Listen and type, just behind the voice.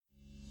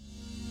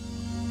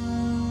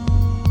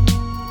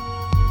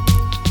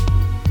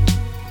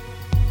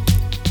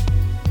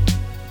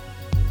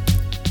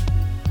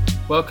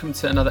Welcome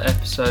to another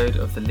episode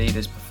of the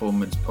Leaders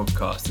Performance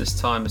Podcast, this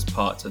time as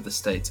part of the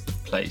State of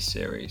Play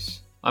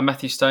series. I'm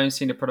Matthew Stone,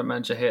 Senior Product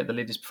Manager here at the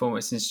Leaders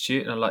Performance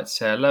Institute, and I'd like to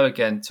say hello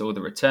again to all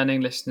the returning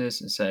listeners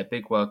and say a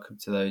big welcome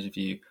to those of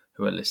you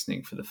who are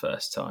listening for the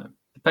first time.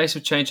 The pace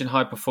of change in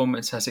high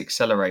performance has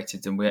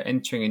accelerated and we are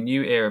entering a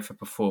new era for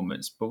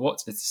performance, but what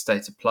is the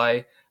state of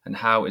play and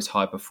how is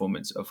high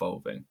performance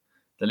evolving?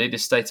 The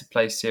Leaders State of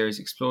Play series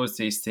explores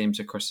these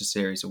themes across a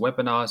series of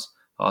webinars,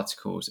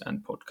 articles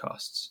and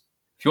podcasts.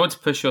 If you want to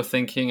push your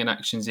thinking and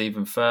actions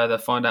even further,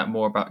 find out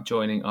more about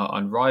joining our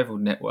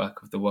unrivaled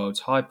network of the world's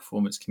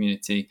high-performance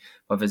community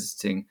by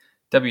visiting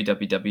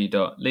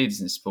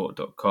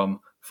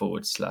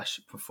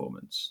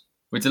www.leadersinsport.com/performance.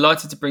 We're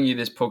delighted to bring you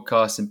this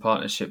podcast in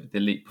partnership with the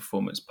Elite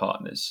Performance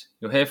Partners.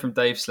 You'll hear from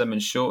Dave Slemon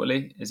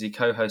shortly as he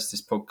co-hosts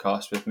this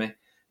podcast with me,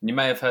 and you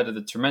may have heard of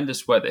the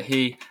tremendous work that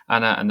he,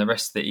 Anna and the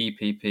rest of the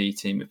EPP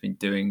team have been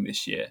doing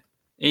this year.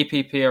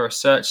 EPP are a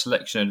search,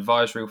 selection and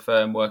advisory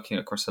firm working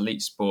across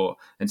elite sport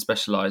and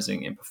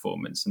specialising in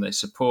performance, and they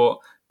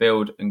support,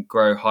 build and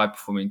grow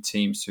high-performing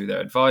teams through their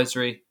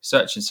advisory,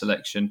 search and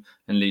selection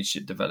and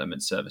leadership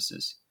development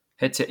services.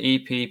 Head to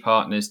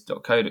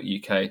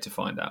eppartners.co.uk to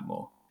find out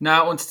more.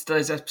 Now on to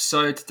today's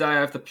episode. Today I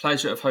have the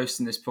pleasure of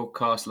hosting this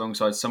podcast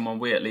alongside someone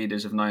we at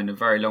Leaders have known a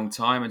very long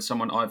time and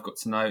someone I've got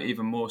to know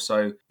even more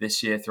so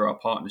this year through our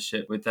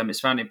partnership with them. It's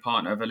founding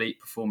partner of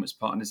Elite Performance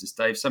Partners. It's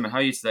Dave Slemon. How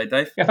are you today,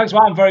 Dave? Yeah, thanks,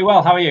 Matt. I'm very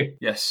well. How are you?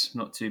 Yes,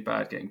 not too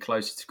bad. Getting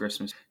closer to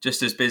Christmas.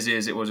 Just as busy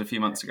as it was a few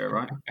months ago,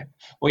 right?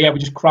 Well, yeah, we're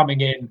just cramming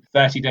in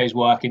 30 days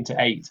work into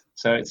 8.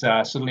 So it's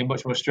suddenly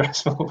much more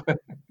stressful.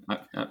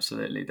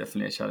 Absolutely,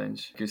 definitely a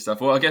challenge. Good stuff.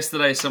 Well, I guess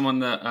today is someone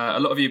that a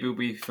lot of you will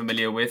be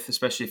familiar with,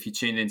 especially if you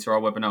tuned into our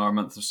webinar a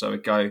month or so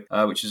ago,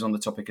 which was on the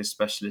topic of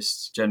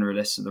specialists,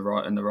 generalists, and the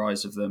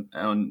rise of them.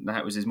 And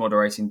that was his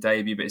moderating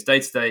debut. But his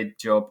day-to-day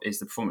job is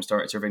the performance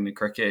director of England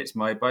Cricket. It's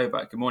Mo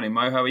Bobak. Good morning,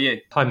 Mo. How are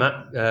you? Hi,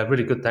 Matt.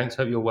 Really good, thanks.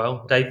 Hope you're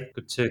well. Dave,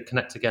 good to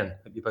connect again.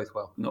 Hope you're both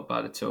well. Not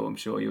bad at all. I'm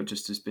sure you're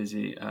just as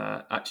busy.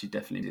 Actually,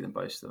 definitely than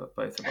both of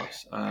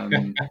us.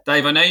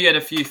 Dave, I know you had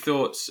a few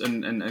thoughts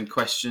and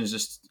questions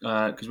just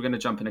because we're going to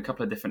jump in a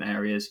couple of different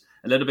areas.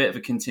 A little bit of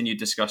a continued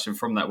discussion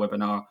from that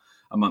webinar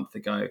a month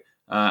ago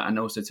and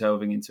also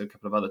delving into a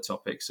couple of other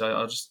topics. So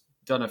I just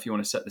don't know if you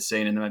want to set the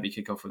scene and then maybe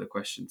kick off with a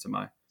question to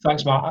Mo.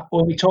 Thanks, Matt.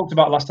 Well, we talked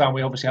about last time,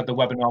 we obviously had the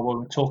webinar where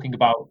we were talking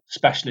about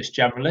specialist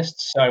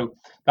generalists. So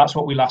that's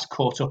what we last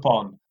caught up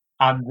on.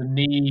 And the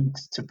need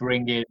to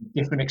bring in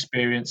different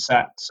experience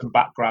sets and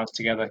backgrounds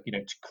together,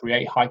 to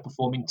create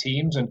high-performing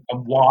teams and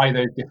why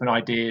those different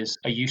ideas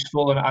are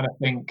useful. And I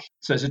think,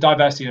 so there's a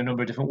diversity in a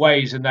number of different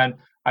ways. And then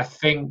I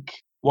think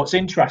what's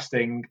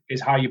interesting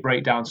is how you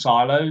break down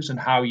silos and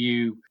how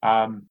you,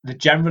 the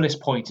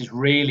generalist point is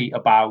really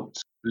about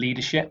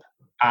leadership.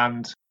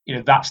 And,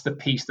 that's the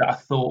piece that I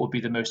thought would be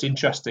the most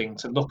interesting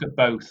to look at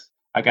both.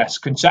 I guess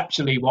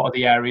conceptually, what are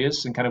the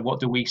areas and kind of what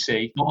do we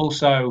see? But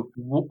also,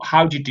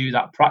 how do you do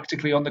that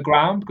practically on the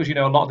ground? Because, a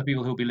lot of the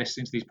people who will be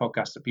listening to these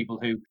podcasts are people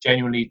who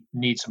genuinely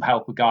need some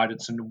help with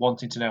guidance and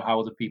wanting to know how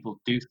other people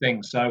do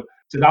things. So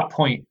to that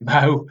point,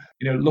 Mo,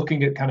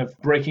 looking at kind of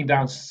breaking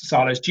down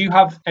silos, do you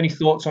have any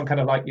thoughts on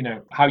kind of like,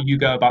 how you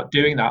go about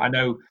doing that? I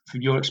know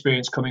from your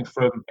experience coming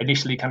from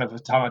initially kind of a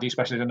talent ID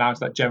specialist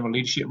announced that general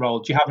leadership role,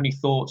 do you have any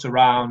thoughts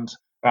around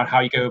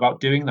how you go about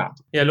doing that?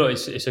 Yeah, look,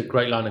 it's a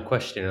great line of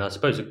questioning. And I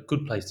suppose a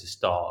good place to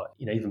start,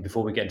 even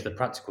before we get into the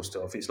practical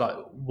stuff, it's like,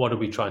 what are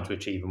we trying to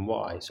achieve and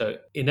why? So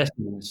in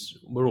essence,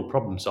 we're all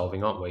problem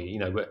solving, aren't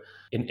we? But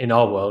in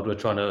our world, we're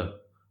trying to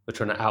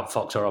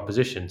outfox our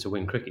opposition to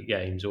win cricket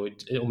games, or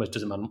it almost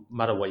doesn't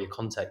matter what your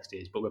context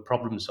is, but we're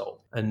problem solve.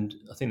 And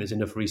I think there's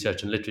enough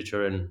research and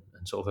literature and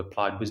sort of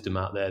applied wisdom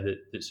out there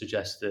that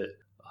suggests that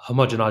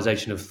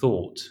homogenization of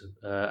thought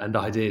and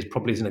ideas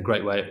probably isn't a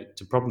great way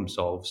to problem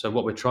solve. So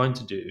what we're trying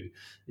to do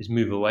is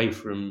move away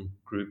from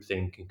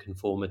groupthink and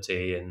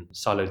conformity and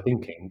silo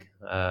thinking,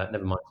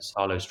 never mind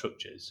silo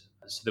structures,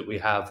 so that we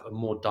have a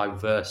more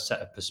diverse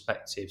set of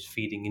perspectives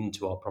feeding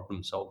into our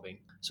problem solving.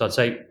 So I'd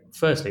say,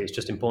 firstly, it's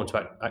just important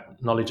to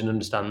acknowledge and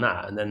understand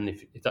that. And then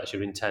if that's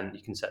your intent,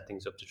 you can set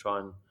things up to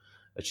try and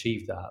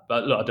achieve that.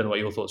 But look, I don't know what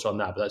your thoughts are on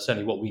that, but that's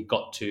certainly what we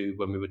got to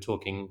when we were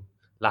talking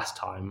last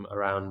time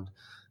around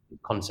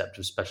concept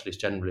of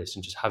specialist generalists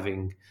and just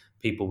having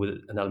people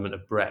with an element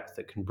of breadth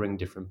that can bring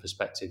different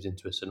perspectives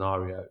into a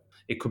scenario.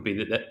 It could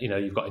be that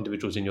you've got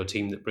individuals in your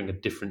team that bring a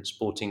different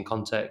sporting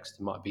context.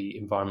 It might be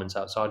environments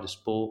outside of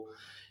sport.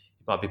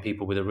 It might be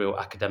people with a real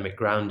academic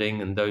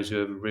grounding and those who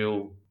have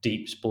real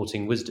deep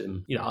sporting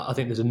wisdom. I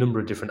think there's a number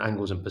of different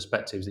angles and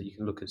perspectives that you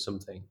can look at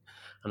something.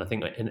 And I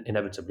think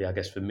inevitably, I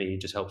guess for me,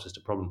 it just helps us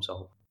to problem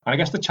solve. And I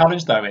guess the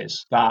challenge, though,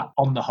 is that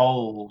on the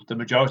whole, the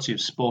majority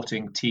of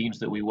sporting teams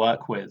that we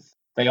work with,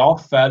 they are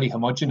fairly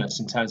homogenous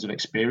in terms of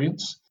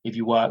experience. If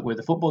you work with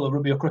a football or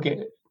rugby or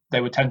cricket, they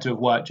would tend to have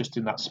worked just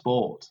in that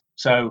sport.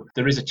 So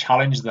there is a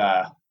challenge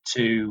there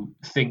to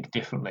think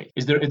differently?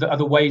 Are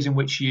there ways in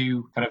which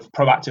you kind of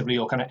proactively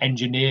or kind of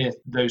engineer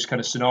those kind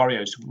of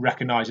scenarios,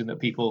 recognizing that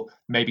people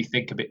maybe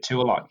think a bit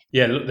too alike?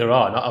 Yeah, look, there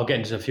are, and I'll get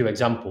into a few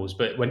examples.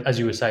 But as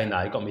you were saying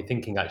that, it got me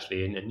thinking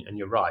actually, and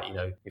you're right.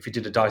 If you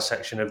did a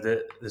dissection of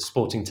the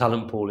sporting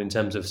talent pool in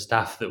terms of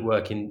staff that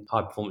work in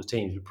high performance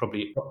teams, would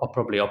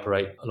probably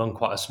operate along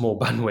quite a small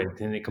bandwidth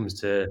when it comes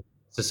to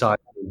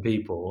society and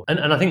people.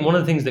 And I think one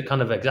of the things that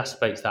kind of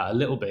exacerbates that a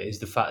little bit is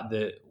the fact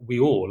that we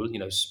all,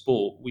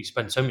 sport, we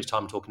spend so much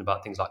time talking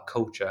about things like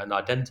culture and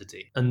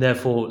identity. And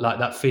therefore, like,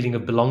 that feeling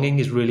of belonging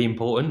is really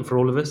important for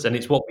all of us. And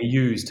it's what we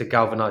use to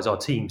galvanize our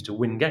teams to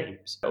win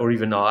games, or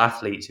even our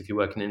athletes, if you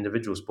work in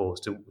individual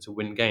sports, to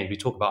win games. We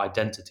talk about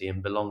identity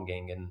and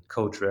belonging and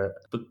culture.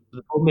 But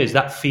the problem is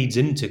that feeds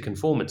into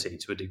conformity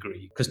to a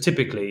degree. Because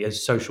typically,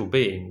 as social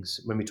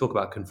beings, when we talk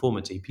about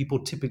conformity, people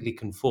typically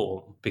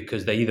conform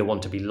because they either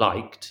want to be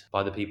liked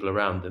by the people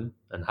around them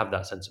and have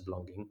that sense of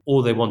belonging,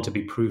 or they want to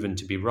be proven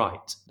to be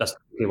right. That's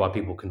typically why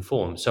people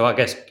conform. So I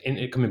guess,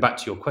 coming back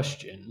to your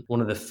question, one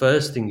of the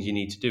first things you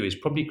need to do is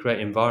probably create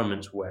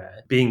environments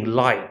where being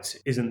liked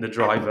isn't the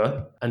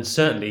driver, and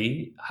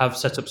certainly have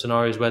set up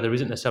scenarios where there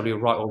isn't necessarily a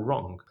right or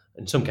wrong.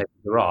 In some cases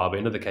there are, but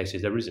in other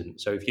cases there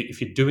isn't. So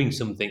if you're doing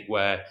something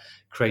where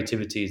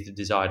creativity is the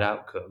desired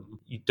outcome,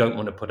 you don't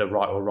want to put a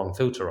right or wrong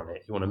filter on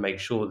it. You want to make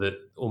sure that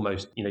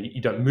almost,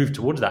 you don't move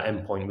towards that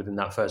endpoint within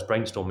that first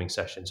brainstorming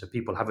session, so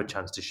people have a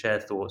chance to share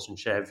thoughts and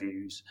share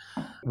views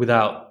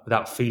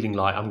without feeling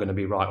like I'm going to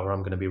be right or I'm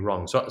going to be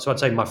wrong. So I'd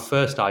say my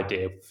first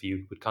idea for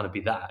you would kind of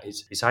be that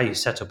is how you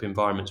set up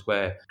environments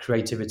where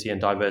creativity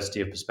and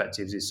diversity of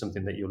perspectives is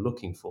something that you're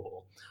looking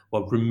for,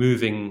 while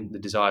removing the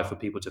desire for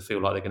people to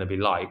feel like they're going to be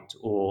liked,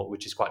 or,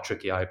 which is quite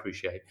tricky, I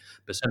appreciate,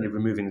 but certainly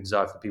removing the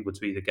desire for people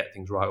to either get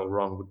things right or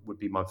wrong would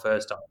be my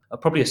first.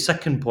 Probably a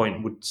second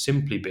point would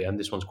simply be, and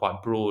this one's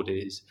quite broad,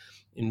 is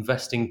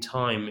investing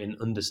time in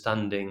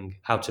understanding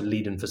how to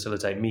lead and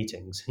facilitate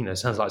meetings. It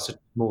sounds like such a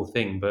small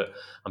thing, but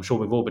I'm sure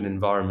we've all been in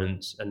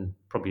environments, and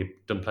probably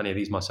done plenty of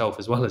these myself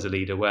as well as a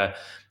leader, where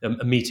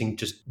a meeting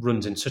just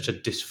runs in such a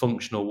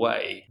dysfunctional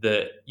way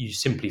that you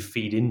simply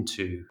feed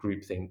into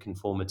groupthink,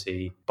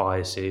 conformity,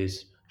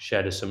 biases,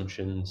 shared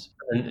assumptions,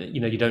 and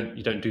you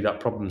don't do that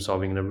problem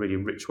solving in a really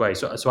rich way.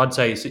 So I'd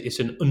say it's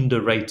an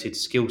underrated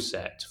skill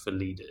set for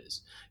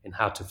leaders in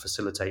how to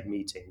facilitate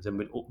meetings, and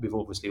we've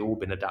obviously all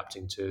been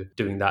adapting to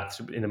doing that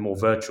in a more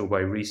virtual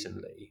way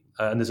recently.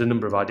 And there's a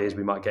number of ideas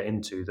we might get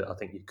into that I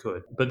think you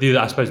could. But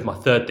I suppose my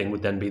third thing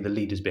would then be the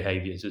leader's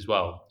behaviours as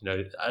well.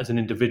 As an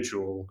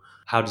individual,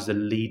 how does the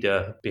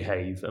leader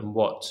behave, and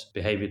what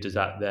behaviour does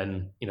that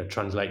then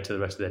translate to the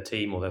rest of their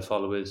team or their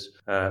followers?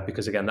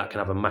 Because again, that can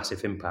have a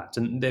massive impact.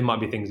 And there might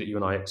be things that you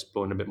and I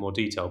explore in a bit more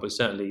detail, but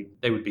certainly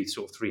they would be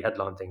sort of three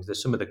headline things.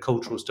 There's some of the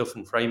cultural stuff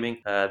and framing.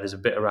 There's a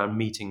bit around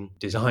meeting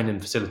design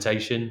and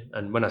facilitation.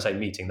 And when I say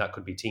meeting, that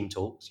could be team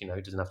talks.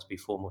 It doesn't have to be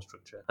formal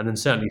structure. And then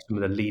certainly some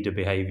of the leader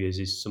behaviours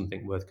is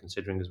something worth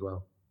considering as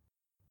well.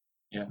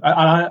 Yeah,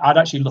 I'd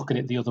actually look at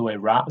it the other way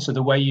around. So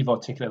the way you've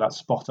articulated that,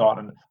 spot on.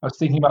 And I was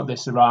thinking about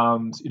this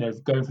around,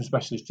 going from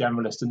specialist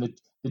generalist, and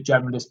the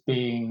generalist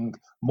being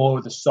more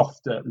of the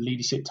softer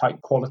leadership type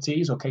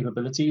qualities or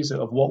capabilities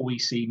of what we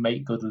see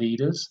make good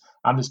leaders.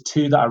 And there's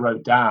two that I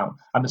wrote down.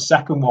 And the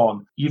second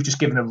one, you've just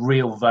given a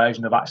real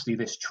version of actually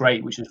this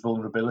trait, which is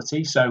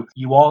vulnerability. So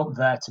you aren't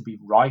there to be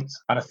right.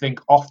 And I think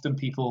often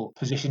people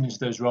position into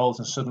those roles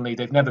and suddenly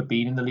they've never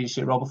been in the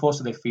leadership role before,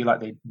 so they feel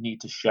like they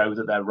need to show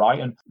that they're right.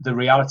 And the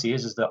reality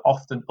is that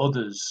often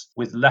others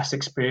with less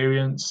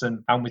experience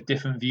and with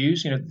different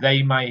views,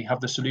 they may have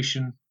the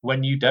solution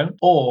when you don't,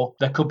 or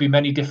there could be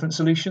many different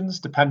solutions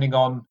depending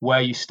on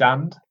where you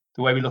stand.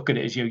 The way we look at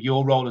it is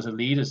your role as a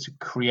leader is to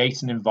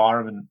create an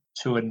environment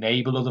to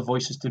enable other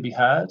voices to be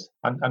heard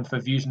and for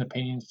views and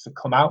opinions to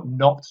come out,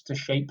 not to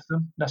shape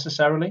them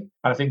necessarily. And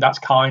I think that's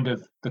kind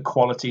of the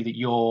quality that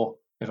you're,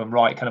 if I'm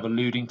right, kind of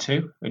alluding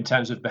to in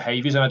terms of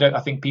behaviours. And I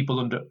think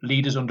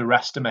leaders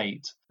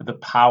underestimate the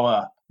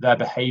power their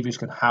behaviours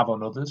can have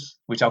on others,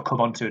 which I'll come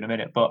on to in a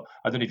minute. But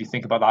I don't know if you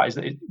think about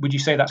that. Would you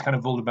say that's kind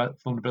of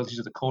vulnerabilities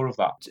at the core of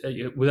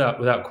that?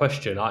 Without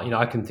question,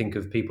 I can think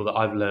of people that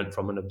I've learned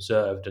from and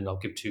observed, and I'll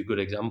give two good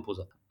examples.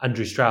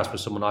 Andrew Strauss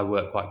was someone I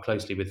worked quite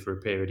closely with for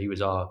a period. He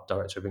was our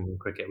director of England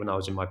cricket when I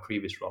was in my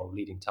previous role,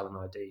 leading talent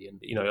ID.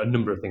 And a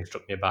number of things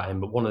struck me about him,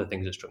 but one of the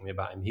things that struck me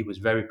about him, he was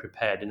very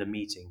prepared in a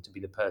meeting to be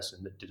the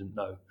person that didn't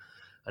know,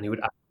 and he would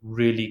ask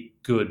really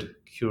good,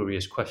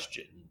 curious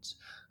questions.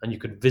 And you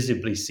could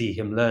visibly see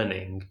him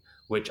learning,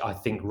 which I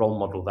think role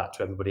modeled that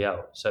to everybody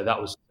else. So that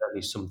was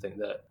certainly something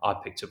that I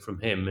picked up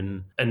from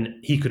him. And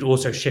he could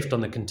also shift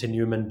on the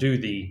continuum and do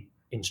the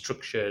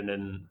instruction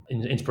and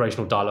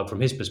inspirational dialogue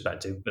from his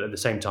perspective, but at the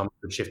same time,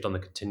 he could shift on the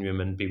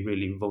continuum and be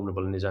really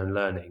vulnerable in his own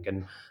learning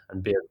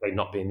and be okay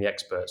not being the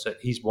expert. So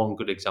he's one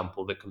good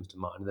example that comes to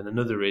mind. And then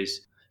another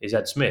is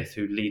Ed Smith,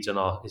 who leads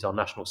is our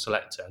national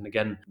selector. And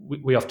again,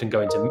 we often go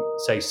into,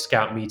 say,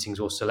 scout meetings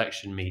or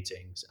selection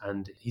meetings,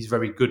 and he's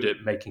very good at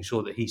making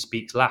sure that he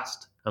speaks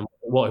last. And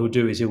what he'll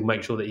do is he'll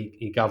make sure that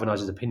he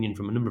galvanizes opinion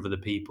from a number of other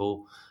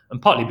people,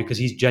 and partly because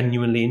he's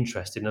genuinely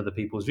interested in other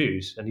people's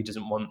views and he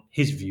doesn't want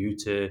his view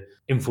to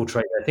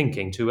infiltrate their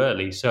thinking too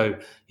early. So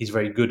he's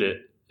very good at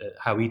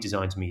how he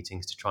designs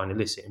meetings to try and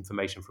elicit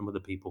information from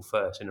other people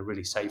first in a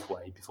really safe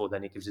way before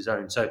then he gives his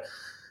own. So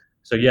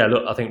yeah,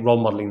 look, I think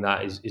role modelling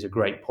that is a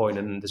great point,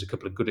 and there's a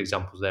couple of good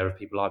examples there of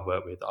people I've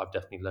worked with that I've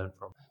definitely learned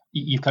from.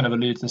 You've kind of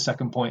alluded to the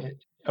second point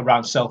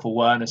around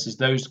self-awareness, is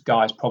those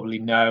guys probably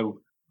know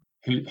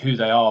who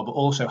they are, but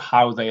also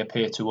how they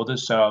appear to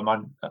others. So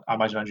I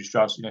imagine Andrew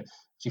Strauss, as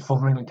your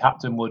former England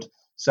captain,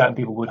 certain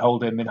people would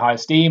hold him in high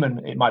esteem, and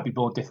it might be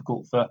more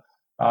difficult for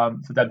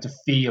them to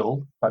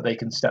feel like they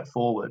can step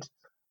forward.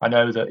 I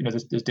know that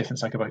there's different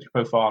psychometric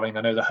profiling.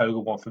 I know the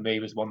Hogan one for me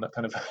was one that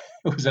kind of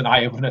was an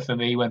eye opener for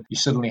me, when you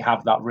suddenly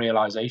have that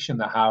realization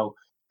that how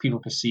people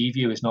perceive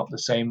you is not the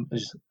same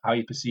as how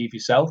you perceive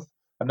yourself,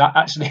 and that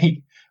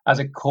actually, as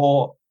a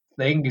core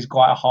thing, is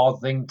quite a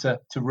hard thing to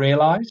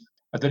realize.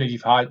 I don't know if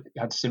you've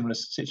had similar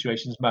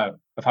situations, Mo,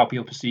 of how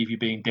people perceive you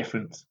being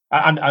different,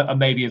 and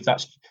maybe if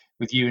that's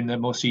with you in the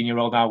more senior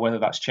role now, whether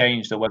that's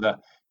changed or whether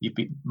you've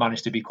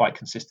managed to be quite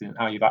consistent in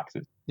how you've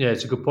acted. Yeah,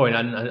 it's a good point,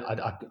 and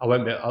I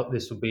won't be. I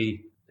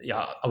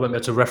won't be able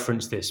to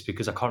reference this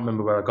because I can't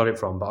remember where I got it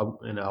from. But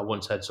I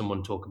once heard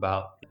someone talk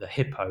about the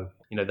hippo,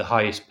 the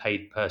highest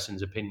paid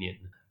person's opinion,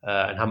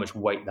 and how much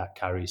weight that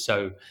carries.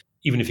 So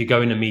even if you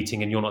go in a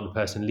meeting and you're not the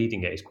person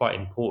leading it, it's quite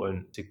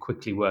important to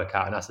quickly work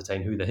out and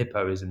ascertain who the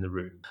hippo is in the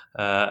room,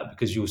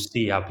 because you'll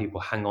see how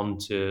people hang on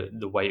to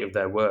the weight of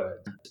their word.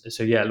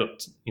 So yeah, look,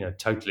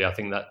 totally, I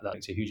think that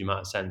makes a huge amount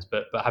of sense.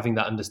 But having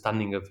that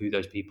understanding of who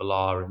those people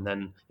are, and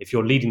then if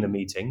you're leading the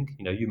meeting,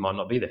 you might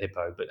not be the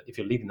hippo, but if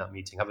you're leading that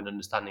meeting, have an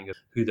understanding of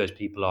who those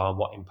people are and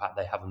what impact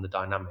they have on the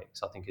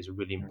dynamics, I think is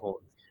really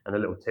important, and a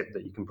little tip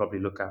that you can probably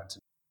look at.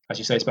 As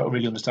you say, it's about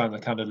really understanding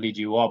the kind of leader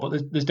you are.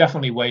 But there's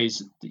definitely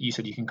ways that you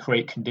said you can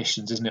create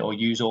conditions, isn't it? Or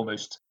use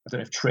almost, I don't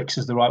know if tricks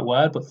is the right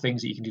word, but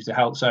things that you can do to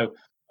help. So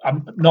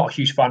I'm not a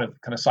huge fan of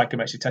kind of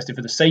psychometric testing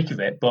for the sake of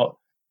it. But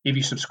if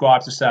you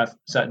subscribe to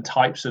certain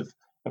types of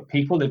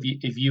people,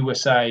 if you were,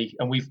 say,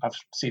 and I've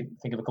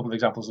think of a couple of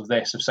examples of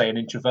this, of say an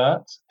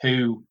introvert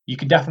who you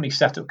can definitely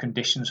set up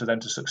conditions for them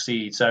to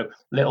succeed. So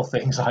little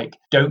things like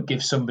don't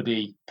give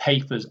somebody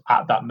papers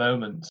at that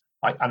moment,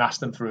 and ask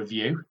them for a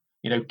review.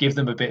 Give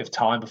them a bit of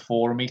time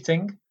before a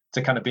meeting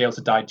to kind of be able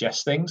to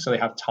digest things so they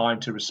have time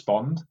to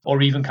respond.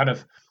 Or even kind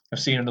of, I've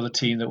seen another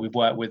team that we've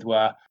worked with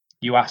where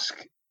you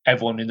ask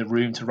everyone in the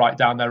room to write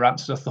down their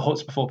answers or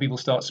thoughts before people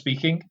start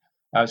speaking.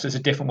 So it's a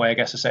different way, I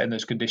guess, of setting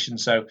those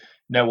conditions so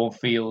no one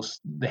feels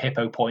the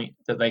hippo point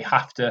that they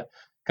have to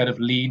kind of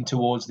lean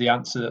towards the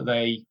answer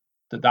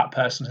that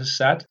person has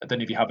said. I don't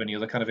know if you have any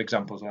other kind of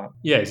examples of that.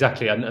 Yeah,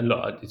 exactly. And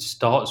look, it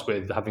starts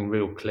with having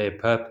real clear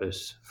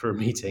purpose for a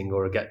meeting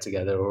or a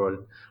get-together or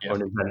an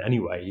event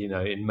anyway.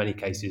 In many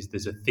cases,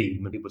 there's a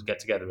theme and people get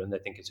together and they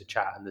think it's a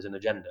chat and there's an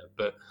agenda.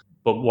 But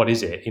what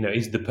is it?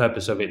 Is the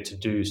purpose of it to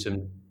do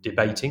some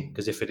debating?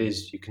 Because if it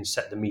is, you can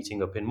set the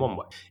meeting up in one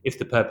way. If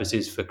the purpose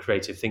is for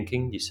creative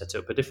thinking, you set it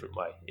up a different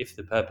way. If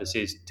the purpose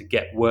is to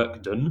get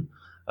work done,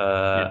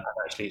 and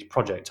actually it's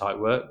project type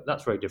work,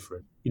 that's very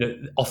different.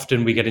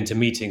 Often we get into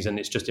meetings and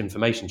it's just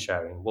information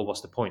sharing. Well,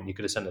 what's the point? You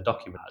could have sent a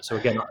document. So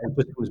again,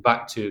 it comes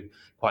back to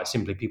quite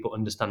simply people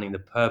understanding the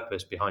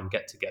purpose behind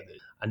get-together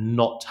and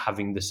not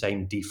having the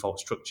same default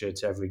structure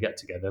to every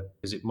get-together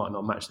because it might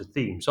not match the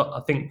theme. So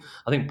I think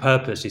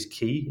purpose is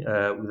key,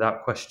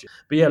 without question.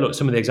 But yeah, look,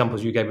 some of the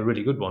examples you gave are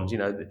really good ones.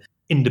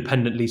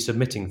 Independently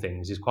submitting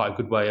things is quite a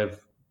good way of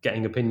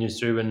getting opinions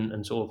through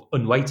and sort of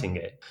unweighting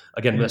it.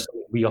 Again, that's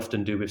something we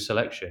often do with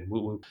selection.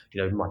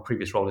 My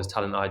previous role as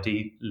talent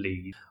ID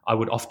lead, I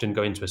would often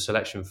go into a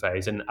selection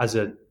phase, and as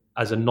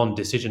a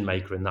non-decision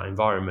maker in that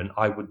environment,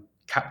 I would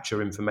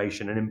capture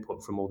information and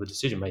input from all the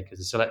decision makers,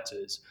 the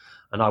selectors,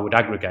 and I would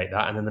aggregate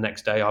that. And then the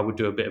next day, I would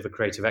do a bit of a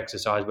creative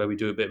exercise where we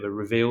do a bit of a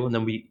reveal, and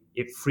then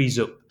it frees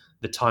up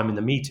the time in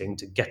the meeting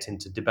to get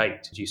into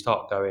debate. You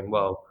start going,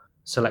 well,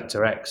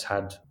 selector X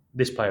had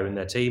this player in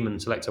their team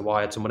and selector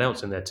Y had someone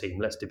else in their team.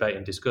 Let's debate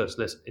and discuss.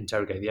 Let's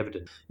interrogate the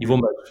evidence. You've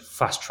almost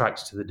fast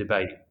tracked to the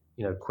debate,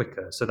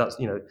 quicker. So that's,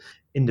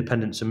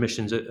 independent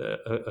submissions are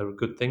a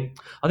good thing.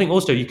 I think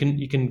also you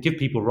can give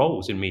people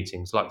roles in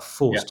meetings, like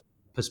forced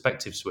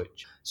perspective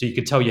switch. So you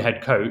could tell your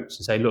head coach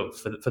and say, look,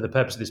 for the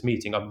purpose of this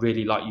meeting, I'd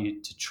really like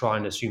you to try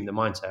and assume the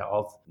mindset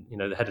of,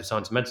 the head of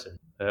science and medicine,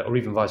 or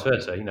even vice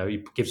versa.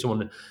 You give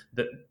someone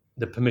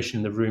the permission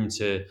in the room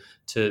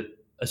to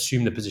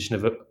assume the position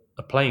of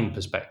a playing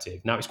perspective.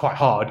 Now, it's quite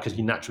hard because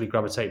you naturally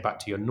gravitate back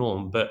to your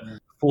norm, but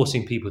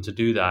forcing people to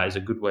do that is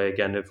a good way,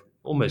 again, of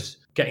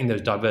almost getting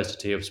those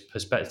diversity of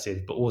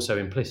perspective, but also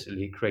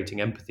implicitly creating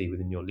empathy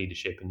within your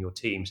leadership and your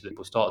team so that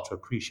people start to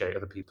appreciate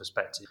other people's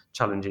perspectives,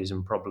 challenges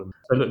and problems.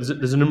 So look,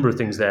 there's a number of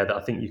things there that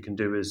I think you can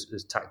do as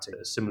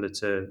tactics, similar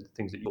to the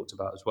things that you talked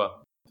about as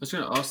well. was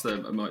going to ask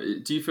them,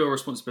 do you feel a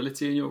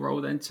responsibility in your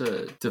role then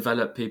to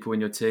develop people in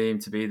your team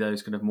to be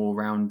those kind of more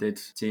rounded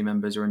team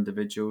members or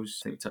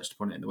individuals? I think we touched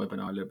upon it in the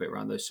webinar a little bit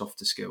around those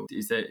softer skills.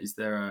 Is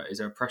there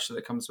a pressure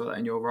that comes with that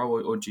in your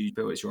role, or do you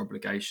feel it's your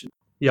obligation?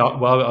 Yeah,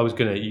 well,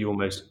 you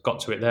almost got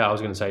to it there. I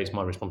was going to say it's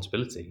my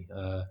responsibility.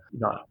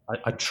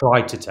 I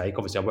try to take,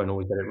 obviously I won't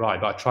always get it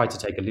right, but I try to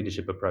take a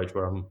leadership approach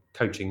where I'm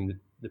coaching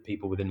the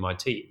people within my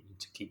team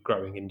to keep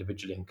growing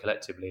individually and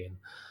collectively. And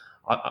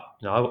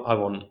I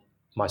want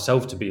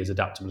myself to be as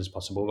adaptable as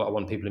possible, but I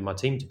want people in my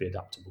team to be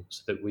adaptable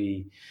so that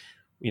we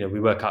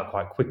work out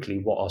quite quickly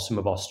what are some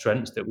of our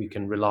strengths that we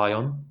can rely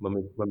on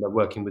when we're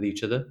working with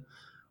each other.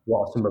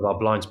 What are some of our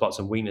blind spots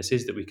and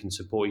weaknesses that we can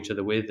support each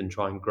other with and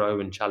try and grow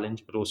and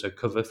challenge, but also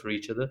cover for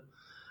each other?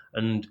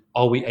 And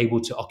are we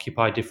able to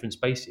occupy different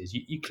spaces?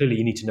 You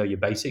clearly need to know your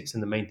basics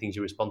and the main things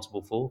you're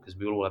responsible for, because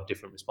we all have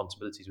different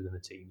responsibilities within the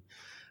team.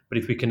 But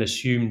if we can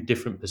assume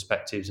different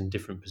perspectives and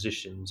different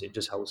positions, it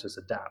just helps us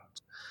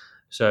adapt.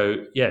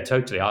 So yeah,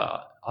 totally.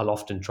 I'll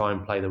often try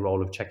and play the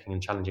role of checking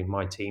and challenging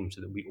my team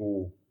so that we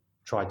all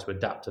try to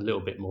adapt a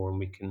little bit more and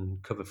we can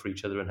cover for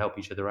each other and help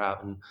each other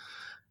out. And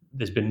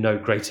there's been no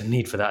greater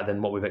need for that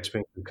than what we've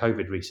experienced with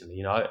COVID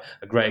recently.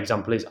 A great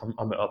example is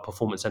I'm at our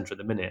performance centre at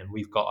the minute, and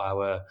we've got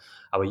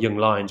our Young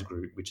Lions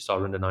group, which is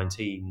our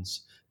under-19s,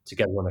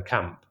 together on a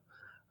camp.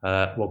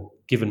 Well,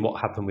 given what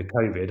happened with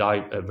COVID, I,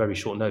 at very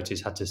short notice,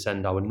 had to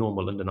send our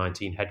normal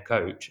under-19 head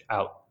coach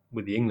out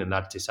with the England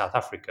lad to South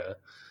Africa,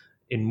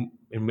 in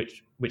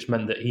which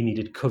meant that he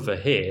needed cover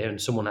here, and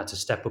someone had to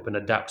step up and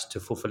adapt to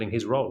fulfilling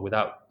his role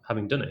without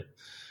having done it.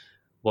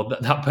 Well,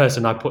 that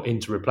person I put in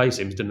to replace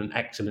him has done an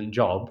excellent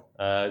job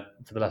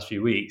for the last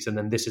few weeks, and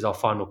then this is our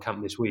final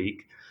camp this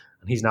week,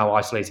 and he's now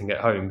isolating at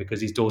home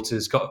because his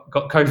daughter's got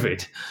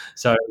COVID.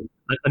 So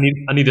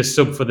I need a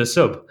sub for the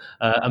sub,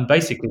 and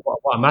basically what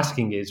I'm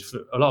asking is for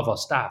a lot of our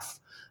staff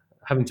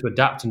having to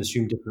adapt and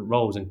assume different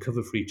roles and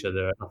cover for each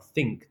other. And I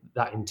think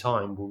that in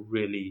time will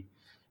really,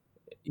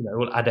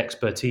 will add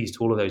expertise to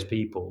all of those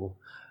people,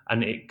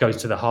 and it goes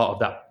to the heart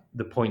of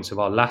the points of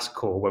our last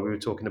call where we were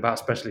talking about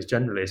specialist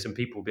generalists, and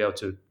people will be able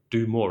to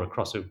do more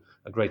across a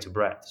greater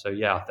breadth. So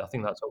yeah, I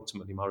think that's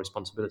ultimately my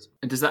responsibility.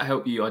 And does that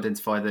help you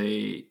identify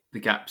the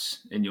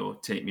gaps in your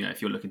team?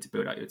 If you're looking to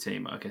build out your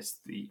team, I guess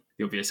the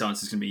obvious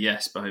answer is going to be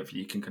yes, but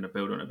hopefully you can kind of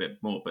build on a bit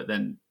more. But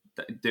then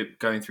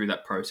going through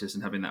that process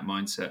and having that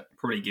mindset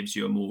probably gives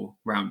you a more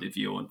rounded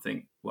view and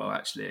think, well,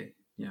 actually,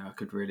 I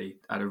could really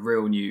add a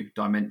real new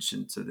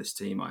dimension to this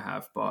team I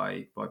have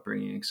by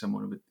bringing in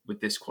someone with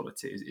this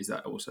quality. Is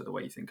that also the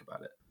way you think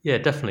about it? Yeah,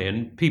 definitely.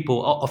 And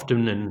people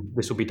often, and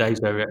this will be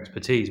Dave's area of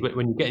expertise,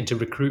 when you get into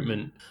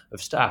recruitment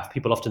of staff,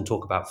 people often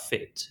talk about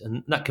fit,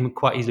 and that can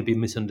quite easily be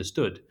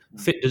misunderstood.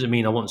 Fit doesn't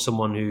mean I want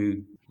someone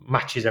who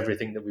matches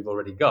everything that we've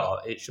already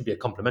got. It should be a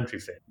complementary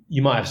fit.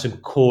 You might have some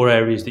core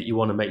areas that you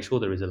want to make sure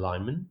there is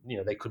alignment.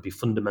 They could be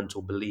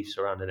fundamental beliefs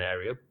around an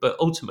area, but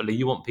ultimately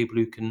you want people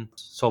who can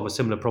solve a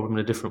similar problem in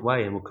a different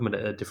way and will come at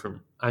it at a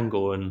different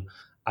angle and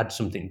add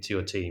something to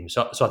your team.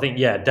 So I think,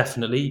 yeah,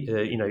 definitely,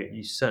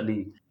 you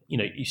certainly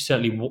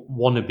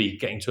want to be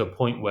getting to a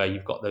point where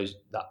you've got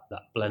that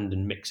blend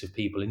and mix of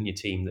people in your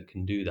team that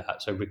can do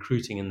that. So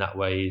recruiting in that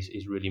way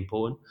is really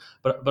important.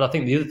 But I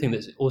think the other thing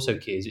that's also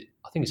key is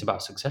I think it's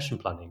about succession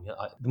planning.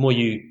 The more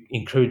you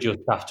encourage your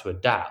staff to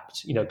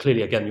adapt,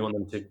 clearly, again, you want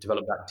them to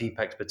develop that deep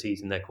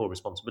expertise in their core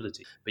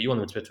responsibility, but you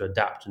want them to be able to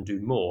adapt and do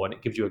more, and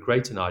it gives you a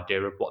greater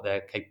idea of what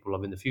they're capable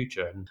of in the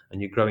future,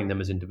 and you're growing them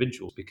as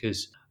individuals.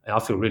 Because I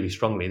feel really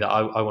strongly that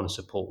I want to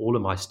support all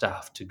of my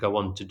staff to go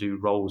on to do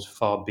roles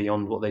far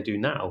beyond what they do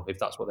now, if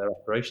that's what their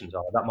aspirations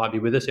are. That might be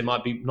with us, it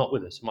might be not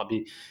with us, it might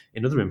be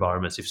in other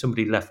environments. If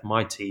somebody left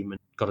my team and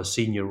got a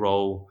senior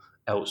role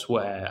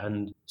elsewhere,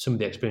 and some of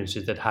the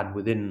experiences they'd had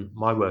within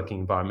my working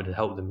environment had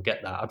helped them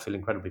get that, I'd feel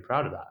incredibly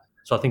proud of that.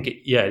 So I think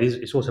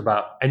it's also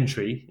about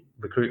entry,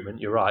 recruitment,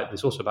 you're right, but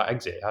it's also about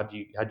exit. How do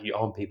you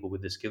arm people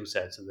with the skill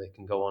set so they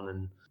can go on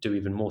and do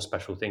even more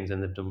special things than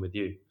they've done with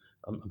you?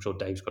 I'm sure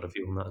Dave's got a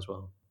view on that as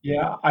well.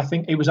 Yeah, I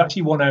think it was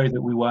actually one area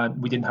that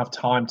we didn't have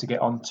time to get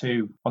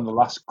onto on the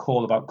last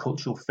call about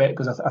cultural fit,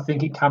 because I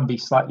think it can be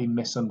slightly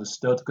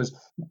misunderstood. Because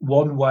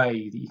one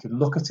way that you can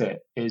look at it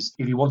is,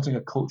 if you're wanting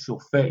a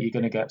cultural fit, you're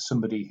going to get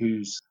somebody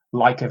who's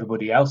like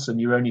everybody else, and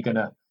you're only going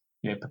to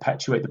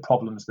perpetuate the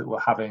problems that we're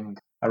having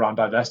around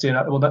diversity. And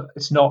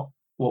it's not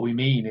what we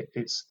mean.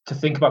 It's to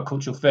think about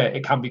cultural fit.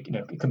 It can be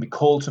it can be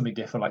called something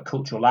different, like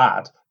cultural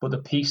add, but the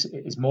piece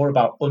is more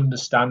about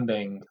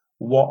understanding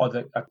what are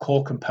the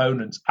core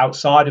components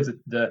outside of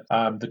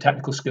the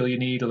technical skill you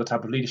need, or the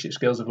type of leadership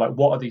skills of, like,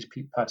 what are these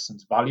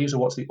person's values, or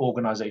what's the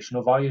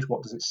organizational values,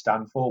 what does it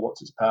stand for,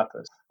 what's its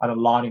purpose, and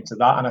aligning to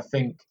that. And I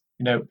think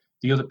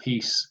the other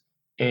piece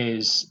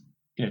is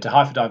to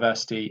hire for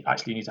diversity,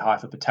 actually you need to hire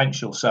for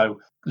potential.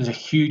 So there's a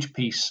huge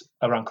piece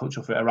around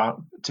cultural fit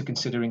around to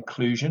consider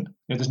inclusion.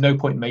 There's no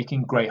point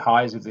making great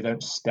hires if they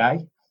don't stay.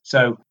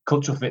 So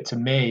cultural fit to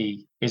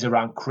me is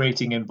around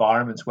creating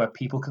environments where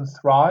people can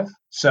thrive.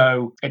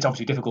 So it's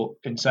obviously difficult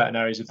in certain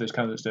areas if those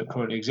candidates don't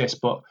currently exist,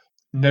 but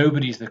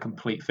nobody's the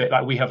complete fit.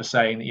 Like we have a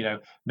saying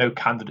that, no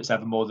candidate's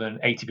ever more than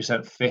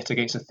 80% fit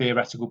against a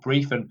theoretical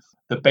brief. And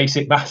the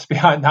basic maths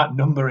behind that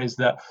number is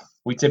that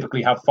we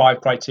typically have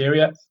 5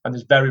 criteria, and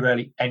there's very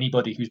rarely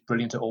anybody who's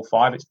brilliant at all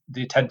 5.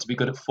 They tend to be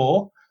good at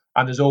 4,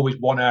 and there's always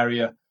one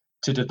area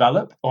to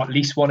develop, or at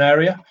least one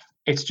area.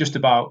 It's just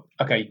about,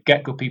 okay,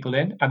 get good people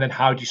in, and then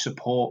how do you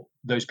support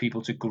those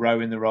people to grow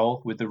in the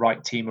role with the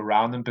right team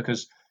around them?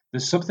 Because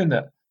there's something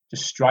that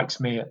just strikes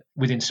me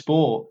within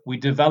sport. We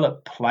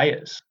develop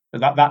players.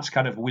 That's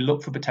kind of, we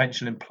look for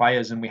potential in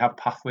players and we have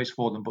pathways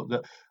for them,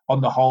 but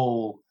on the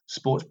whole,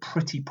 sport's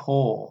pretty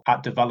poor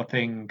at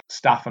developing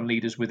staff and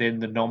leaders within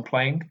the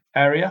non-playing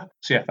area.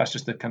 So yeah, that's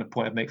just the kind of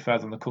point I'd make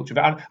further on the culture.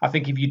 But I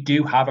think if you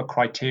do have a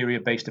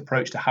criteria-based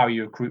approach to how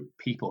you recruit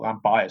people,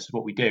 and bias is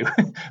what we do,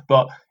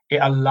 but it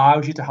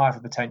allows you to hire for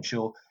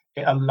potential.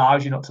 It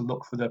allows you not to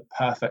look for the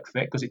perfect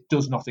fit, because it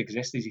does not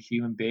exist. These are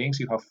human beings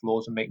who have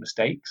flaws and make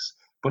mistakes,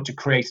 but to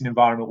create an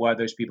environment where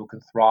those people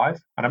can thrive.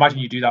 And I imagine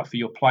you do that for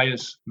your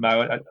players,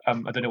 Mo. I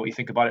don't know what you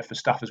think about it for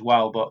staff as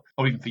well,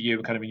 or even for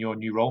you kind of in your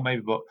new role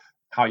maybe, but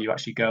how you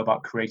actually go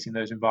about creating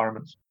those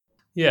environments.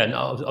 Yeah, no,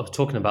 I was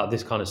talking about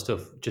this kind of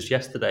stuff just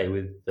yesterday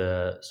with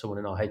someone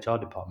in our HR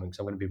department, because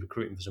I'm going to be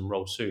recruiting for some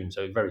roles soon,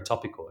 so very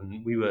topical.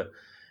 And we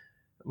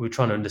were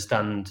trying to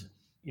understand,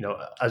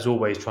 as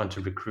always, trying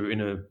to recruit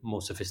in a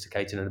more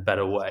sophisticated and a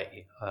better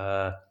way.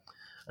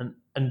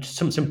 And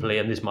simply,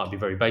 and this might be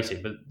very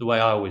basic, but the way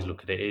I always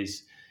look at it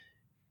is,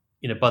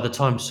 by the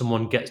time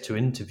someone gets to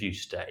interview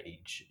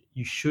stage,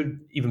 you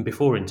should, even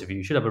before interview,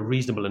 you should have a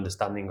reasonable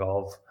understanding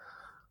of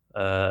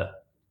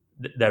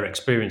their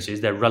experiences,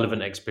 their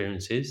relevant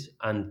experiences,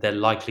 and their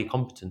likely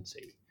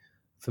competency.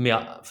 For me,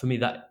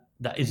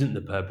 that isn't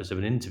the purpose of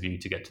an interview,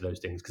 to get to those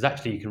things, because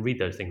actually you can read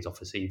those things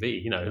off a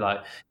CV. Like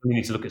you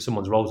need to look at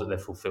someone's roles that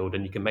they've fulfilled,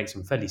 and you can make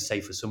some fairly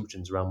safe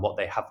assumptions around what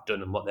they have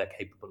done and what they're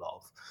capable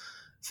of.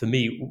 For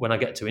me, when I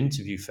get to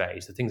interview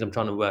phase, the things I'm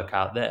trying to work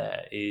out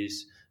there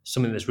is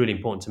something that's really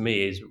important to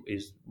me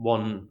is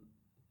one,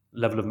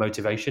 level of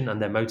motivation and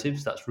their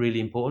motives. That's really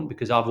important,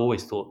 because I've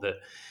always thought that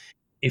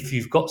if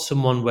you've got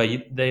someone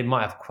where they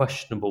might have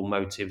questionable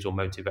motives or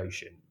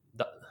motivation,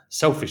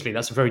 selfishly,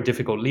 that's a very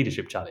difficult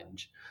leadership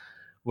challenge.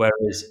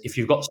 Whereas if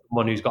you've got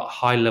someone who's got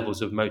high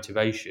levels of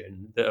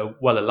motivation that are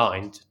well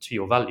aligned to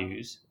your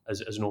values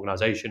as an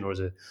organization or as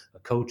a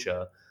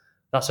culture,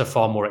 that's a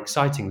far more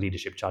exciting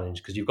leadership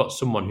challenge, because you've got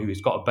someone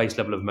who's got a base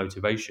level of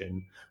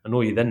motivation, and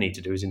all you then need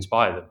to do is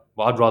inspire them.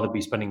 Well, I'd rather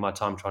be spending my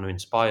time trying to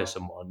inspire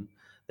someone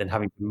than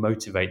having to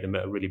motivate them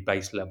at a really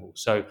base level.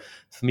 So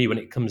for me, when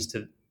it comes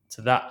to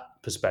that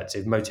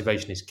perspective,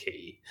 motivation is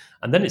key.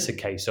 And then it's a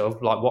case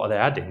of, like, what are they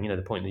adding?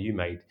 The point that you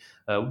made,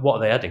 what are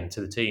they adding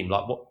to the team?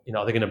 Like, what,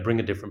 are they going to bring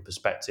a different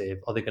perspective?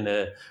 Are they going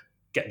to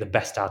get the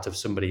best out of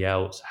somebody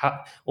else?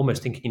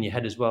 Almost thinking in your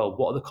head as well,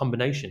 what are the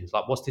combinations?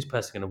 Like, what's this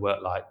person going to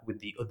work like with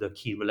the other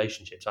key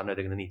relationships I know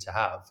they're going to need to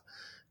have?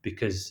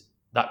 Because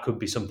that could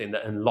be something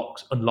that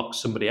unlocks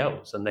somebody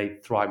else and they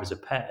thrive as a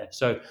pair.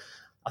 So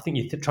I think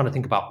you're trying to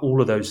think about all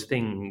of those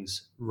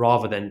things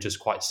rather than just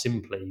quite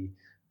simply,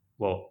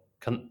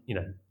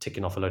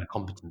 ticking off a load of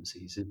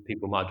competencies that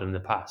people might have done in the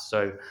past.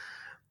 So,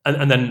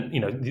 and then,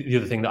 the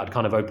other thing that I'd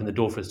kind of open the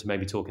door for us to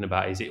maybe talking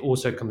about is it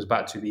also comes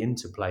back to the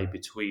interplay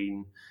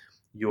between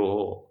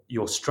your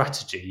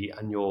strategy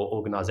and your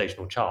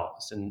organizational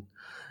charts and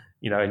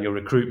your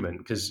recruitment.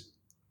 Because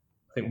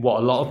I think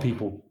what a lot of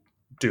people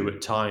do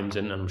at times,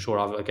 and I'm sure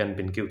I've again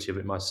been guilty of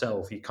it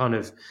myself,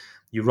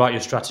 you write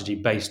your strategy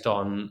based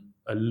on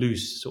a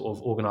loose sort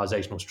of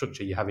organizational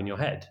structure you have in your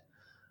head.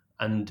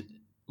 And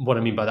what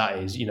I mean by that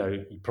is,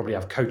 you probably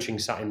have coaching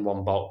sat in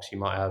one box, you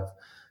might have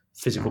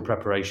physical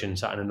preparation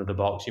sat in another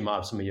box, you might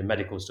have some of your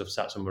medical stuff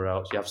sat somewhere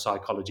else, you have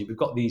psychology, we've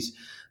got these,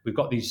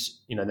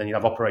 then you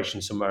have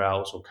operations somewhere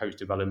else, or coach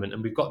development,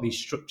 and we've got these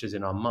structures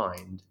in our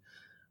mind,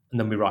 and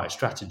then we write a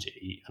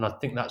strategy. And I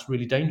think that's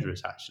really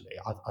dangerous, actually.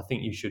 I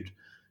think you should,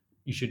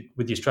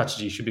 with your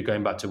strategy, you should be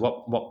going back to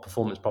what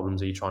performance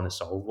problems are you trying to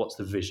solve, what's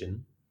the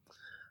vision,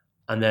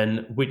 and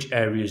then which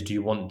areas do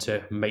you want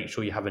to make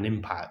sure you have an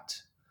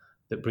impact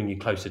that bring you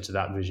closer to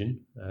that vision.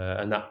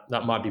 And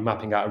that might be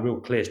mapping out a real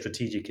clear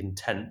strategic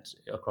intent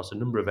across a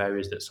number of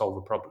areas that solve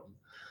a problem.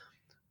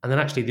 And then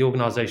actually the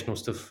organizational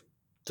stuff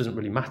doesn't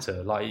really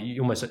matter. Like,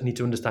 you almost need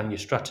to understand your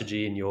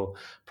strategy and your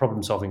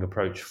problem solving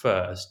approach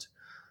first,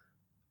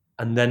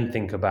 and then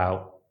think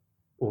about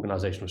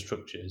organizational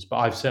structures. But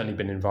I've certainly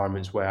been in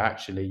environments where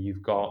actually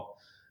you've got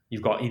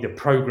either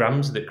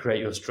programs that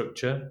create your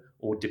structure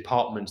or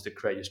departments that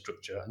create your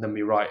structure. And then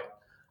we write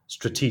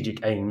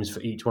strategic aims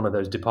for each one of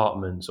those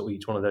departments or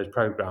each one of those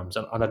programs.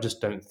 And I just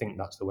don't think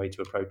that's the way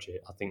to approach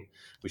it. I think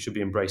we should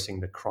be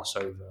embracing the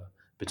crossover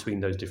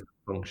between those different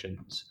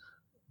functions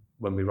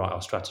when we write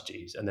our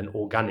strategies. And then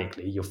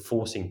organically, you're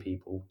forcing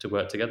people to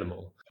work together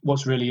more.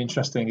 What's really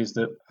interesting is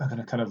that I'm going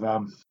to kind of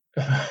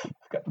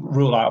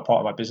rule out part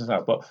of my business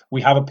now, but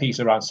we have a piece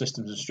around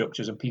systems and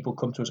structures, and people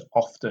come to us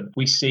often.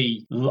 We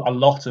see a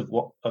lot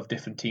of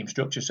different team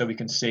structures, so we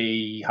can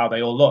see how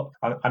they all look.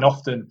 And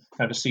often,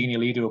 kind of a senior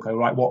leader will go,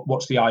 right,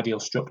 what's the ideal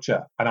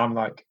structure? And I'm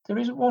like, there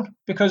isn't one,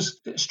 because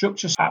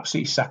structure's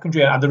absolutely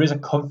secondary, and there is a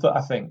comfort,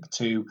 I think,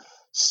 to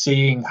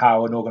seeing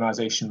how an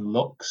organization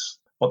looks,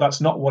 but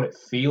that's not what it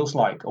feels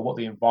like or what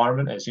the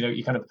environment is.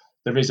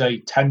 There is a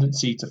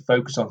tendency to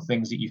focus on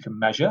things that you can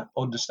measure,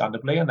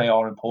 understandably, and they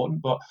are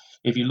important. But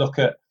if you look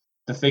at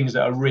the things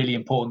that are really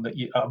important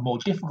that are more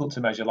difficult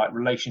to measure, like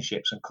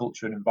relationships and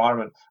culture and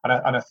environment,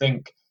 and I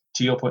think,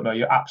 to your point, Mo,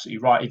 you're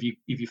absolutely right.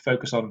 If you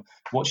focus on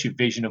what's your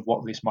vision of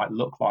what this might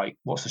look like,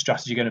 what's the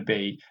strategy going to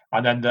be,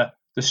 and then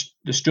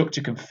the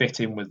structure can fit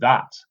in with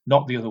that,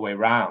 not the other way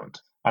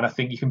around. And I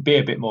think you can be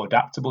a bit more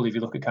adaptable if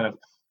you look at kind of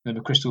the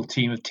McChrystal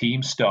team of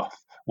team stuff,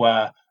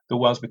 where the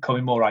world's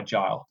becoming more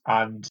agile,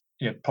 and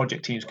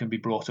project teams can be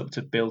brought up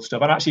to build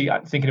stuff. And actually,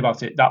 thinking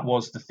about it, that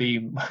was the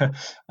theme.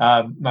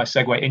 Nice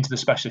segue into the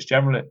specialist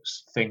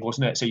generalists thing,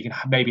 wasn't it? So you can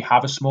maybe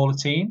have a smaller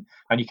team,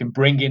 and you can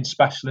bring in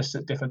specialists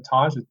at different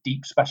times with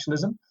deep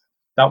specialism.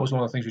 That was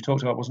one of the things we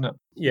talked about, wasn't it?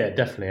 Yeah,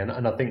 definitely.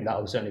 And I think that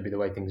will certainly be the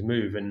way things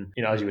move. And,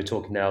 as you were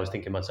talking there, I was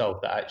thinking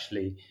myself that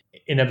actually,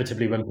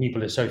 inevitably, when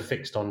people are so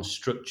fixed on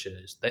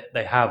structures,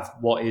 they have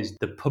what is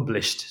the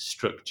published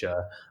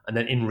structure. And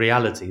then in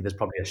reality, there's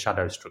probably a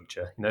shadow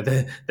structure.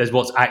 There's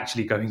what's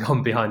actually going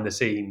on behind the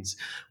scenes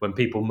when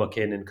people muck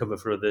in and cover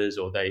for others,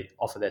 or they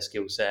offer their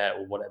skill set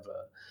or whatever.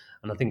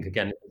 And I think,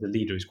 again, the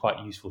leader is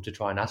quite useful to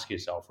try and ask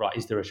yourself, right,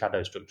 is there a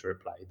shadow structure at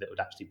play that would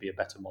actually be a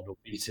better model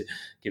for you to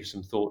give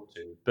some thought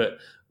to? But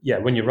yeah,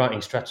 when you're writing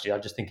strategy, I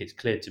just think it's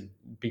clear to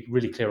be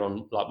really clear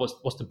on, like,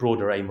 what's the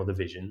broader aim or the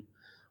vision?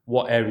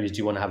 What areas do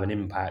you want to have an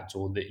impact,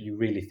 or that you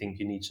really think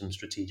you need some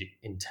strategic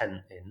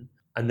intent in?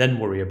 And then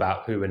worry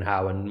about who and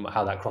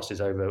how that crosses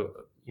over,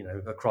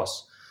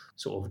 across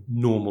sort of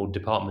normal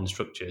department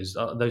structures.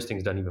 Those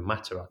things don't even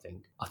matter, I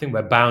think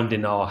we're bound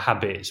in our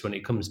habits when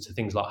it comes to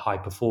things like high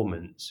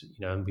performance,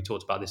 and we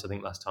talked about this, I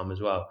think, last time as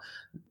well.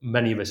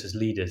 Many of us as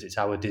leaders, it's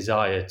our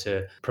desire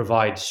to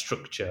provide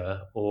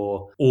structure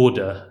or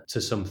order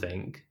to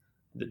something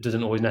that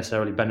doesn't always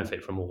necessarily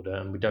benefit from order,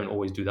 and we don't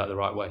always do that the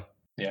right way.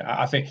 Yeah,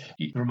 I think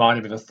you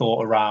reminded me of a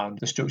thought around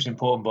the structure is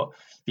important, but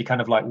you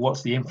kind of like,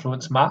 what's the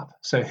influence map?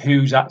 So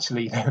who's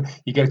actually,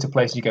 you go to a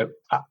place and you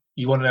go,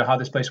 you want to know how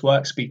this place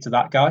works? Speak to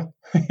that guy.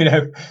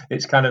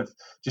 It's kind of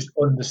just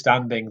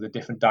understanding the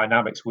different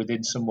dynamics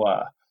within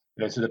somewhere,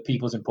 so that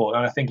people's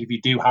important. And I think if you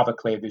do have a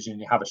clear vision,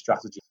 you have a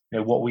strategy,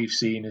 what we've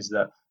seen is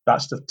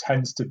that stuff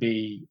tends to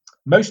be,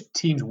 most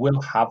teams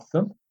will have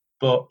them,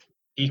 but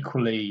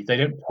equally, they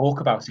don't talk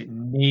about it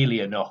nearly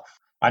enough.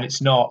 And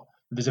it's not,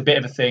 there's a bit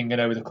of a thing,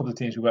 with a couple of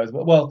teams we work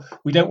with, well,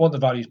 we don't want the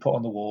values put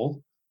on the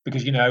wall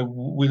because,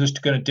 we're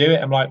just going to do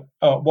it. I'm like,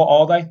 oh, what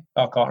are they?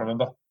 Oh, I can't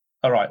remember.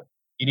 All right.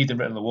 You need them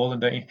written on the wall, then,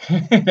 don't you?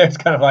 It's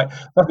kind of like,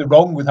 nothing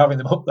wrong with having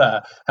them up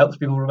there. Helps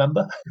people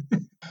remember.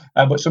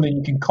 But something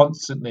you can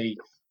constantly,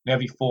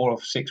 every 4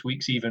 or 6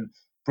 weeks even,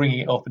 bringing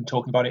it up and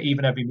talking about it,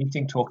 even every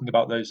meeting, talking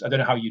about those. I don't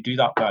know how you do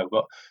that, though,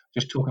 but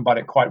just talking about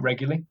it quite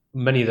regularly.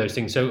 Many of those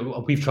things.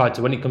 So we've tried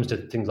to, when it comes to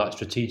things like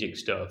strategic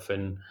stuff,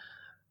 and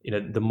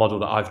the model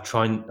that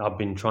I've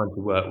been trying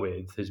to work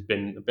with has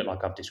been a bit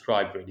like I've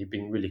described, really,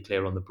 being really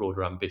clear on the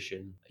broader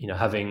ambition,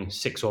 having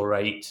 6 or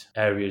 8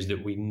 areas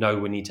that we know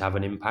we need to have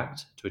an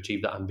impact to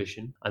achieve that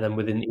ambition. And then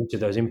within each of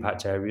those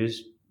impact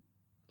areas,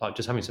 like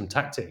just having some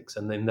tactics.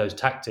 And in those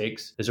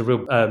tactics, there's a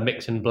real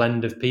mix and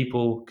blend of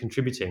people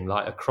contributing,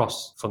 like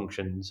across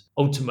functions,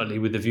 ultimately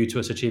with the view to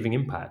us achieving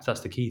impact.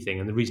 That's the key thing.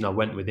 And the reason I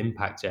went with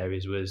impact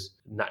areas was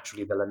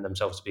naturally they lend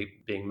themselves to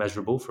being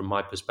measurable from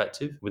my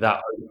perspective,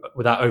 without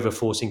over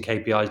forcing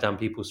KPIs down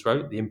people's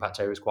throat. The impact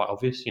area is quite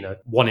obvious.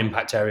 One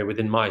impact area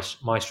within my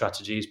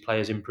strategy is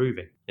players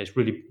improving. It's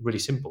really, really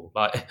simple.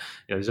 Like,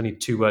 there's only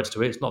 2 words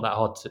to it. It's not that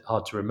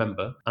hard to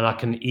remember. And I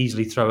can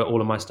easily throw at all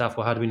of my staff,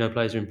 well, how do we know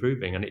players are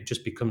improving? And it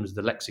just becomes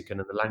the lexicon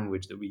and the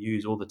language that we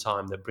use all the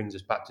time that brings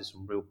us back to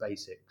some real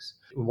basics.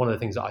 One of the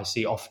things that I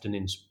see often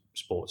in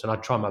sports, and I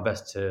try my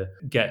best to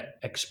get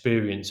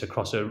experience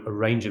across a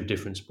range of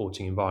different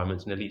sporting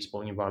environments and elite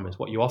sporting environments,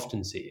 what you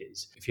often see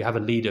is if you have a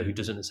leader who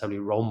doesn't necessarily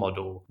role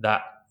model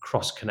that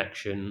cross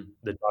connection,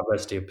 the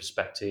diversity of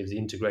perspectives, the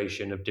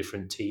integration of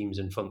different teams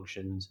and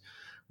functions,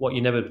 what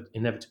you never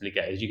inevitably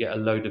get is you get a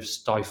load of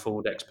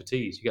stifled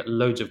expertise. You get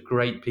loads of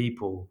great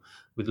people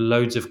with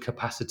loads of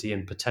capacity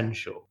and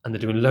potential, and they're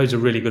doing loads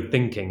of really good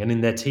thinking, and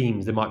in their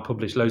teams they might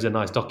publish loads of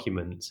nice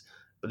documents,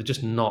 but they're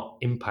just not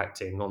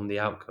impacting on the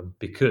outcome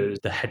because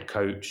the head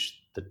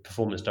coach, the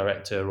performance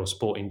director or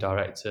sporting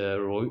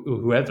director or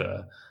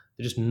whoever,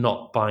 they're just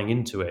not buying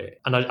into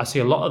it. And I see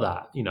a lot of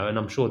that, and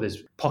I'm sure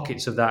there's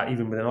pockets of that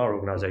even within our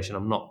organisation.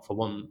 I'm not for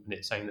 1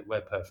 minute saying that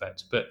we're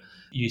perfect, but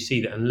you see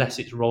that unless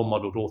it's role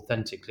modelled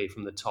authentically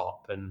from the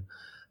top and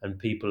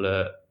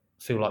people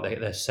feel like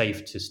they're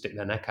safe to stick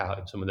their neck out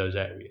in some of those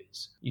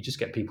areas, you just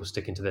get people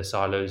sticking to their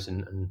silos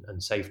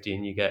and safety,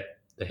 and you get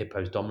the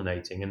hippos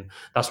dominating. And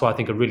that's why I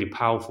think a really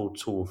powerful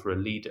tool for a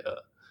leader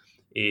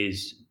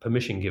is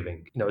permission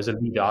giving. As a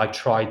leader, I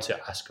try to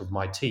ask of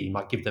my team,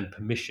 I give them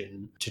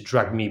permission to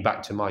drag me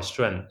back to my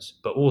strengths,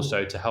 but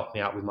also to help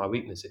me out with my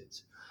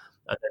weaknesses.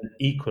 And then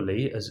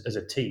equally, as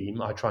a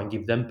team, I try and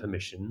give them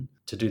permission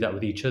to do that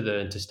with each other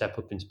and to step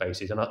up in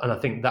spaces. And I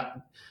think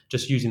that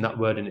just using that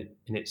word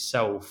in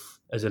itself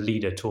as a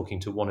leader, talking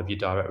to one of your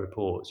direct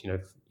reports,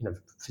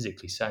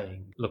 physically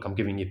saying, look, I'm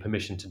giving you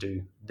permission to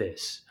do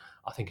this,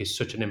 I think is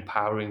such an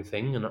empowering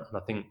thing. And I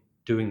think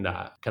doing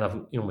that can have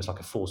almost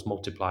like a force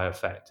multiplier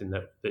effect in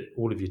that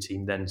all of your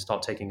team then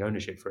start taking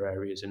ownership for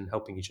areas and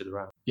helping each other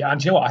out. Yeah,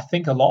 and you know what? I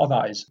think a lot of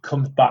that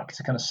comes back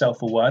to kind of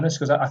self-awareness,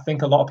 because I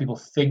think a lot of people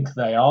think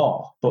they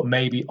are, but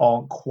maybe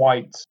aren't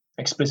quite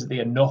explicitly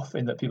enough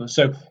in that people.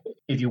 So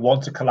if you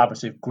want a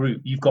collaborative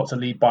group, you've got to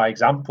lead by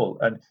example.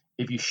 And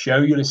if you show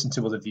you listen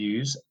to other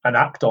views and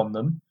act on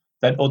them,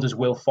 then others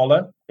will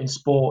follow. In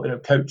sport,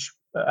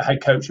 a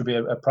head coach would be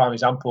a prime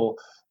example.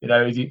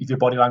 If your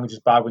body language is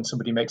bad when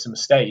somebody makes a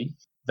mistake,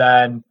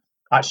 then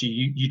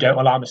actually you don't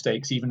allow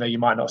mistakes, even though you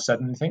might not have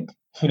said anything.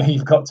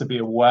 You've got to be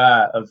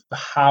aware of the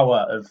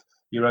power of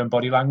your own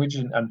body language.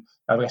 And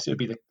I guess it would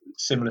be the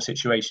similar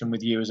situation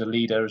with you as a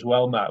leader as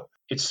well, Mo.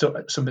 It's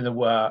something that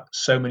where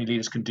so many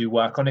leaders can do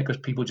work on it, because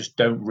people just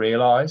don't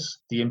realise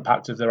the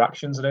impact of their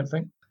actions, I don't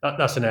think.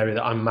 That's an area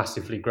that I'm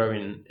massively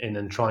growing in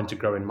and trying to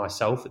grow in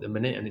myself at the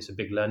minute. And it's a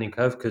big learning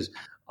curve, because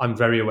I'm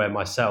very aware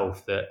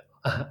myself that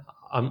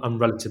I'm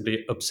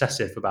relatively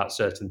obsessive about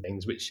certain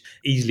things, which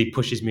easily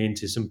pushes me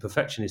into some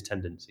perfectionist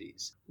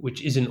tendencies,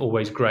 which isn't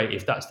always great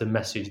if that's the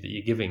message that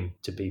you're giving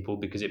to people,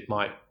 because it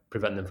might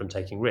prevent them from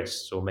taking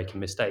risks or making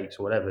mistakes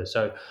or whatever.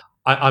 So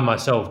I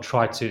myself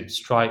try to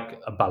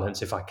strike a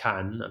balance if I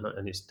can,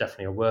 and it's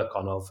definitely a work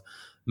on of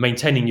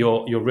maintaining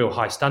your real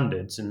high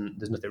standards. And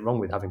there's nothing wrong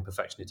with having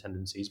perfectionist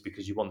tendencies,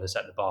 because you want to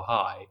set the bar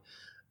high,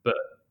 but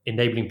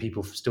enabling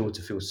people still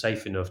to feel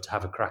safe enough to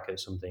have a crack at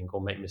something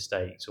or make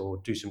mistakes or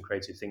do some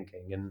creative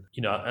thinking. And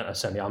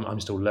certainly I'm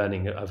still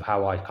learning of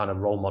how I kind of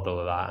role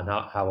model that and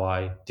how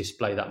I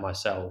display that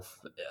myself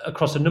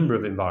across a number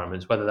of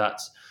environments, whether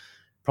that's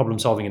problem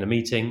solving in a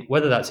meeting,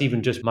 whether that's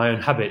even just my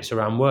own habits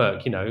around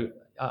work.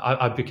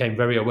 I became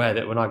very aware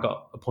that when I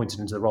got appointed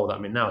into the role that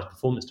I'm in now as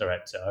performance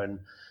director, and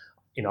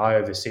I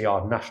oversee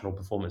our national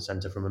performance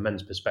centre from a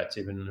men's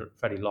perspective in a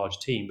fairly large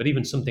team. But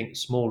even something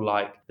small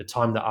like the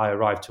time that I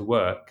arrive to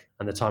work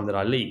and the time that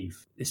I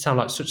leave, it sound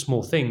like such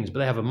small things, but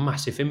they have a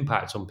massive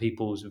impact on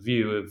people's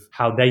view of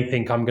how they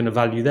think I'm going to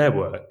value their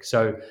work.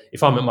 So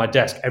if I'm at my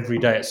desk every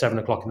day at 7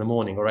 o'clock in the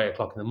morning or 8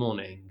 o'clock in the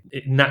morning,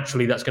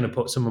 naturally that's going to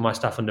put some of my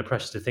staff under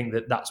pressure to think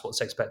that that's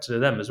what's expected of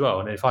them as well.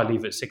 And if I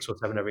leave at 6 or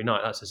 7 every night,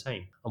 that's the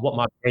same. And what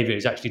my behaviour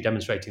is actually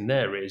demonstrating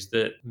there is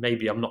that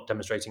maybe I'm not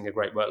demonstrating a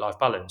great work-life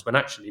balance, when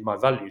actually my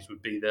values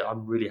would be that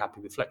I'm really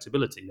happy with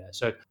flexibility there.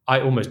 So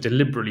I almost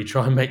deliberately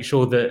try and make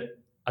sure that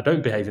I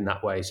don't behave in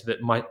that way, so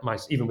that my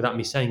even without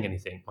me saying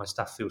anything, my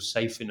staff feel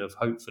safe enough,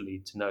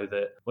 hopefully, to know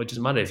that, well, it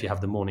doesn't matter if you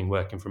have the morning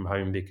working from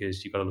home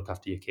because you've got to look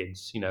after your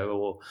kids,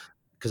 or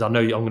because I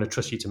know I'm going to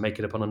trust you to make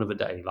it up on another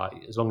day. Like,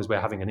 as long as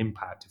we're having an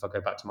impact, if I go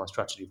back to my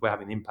strategy, if we're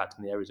having an impact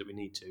in the areas that we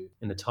need to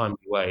in a timely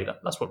way,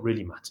 that's what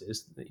really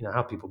matters.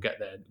 How people get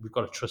there, we've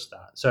got to trust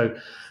that. So,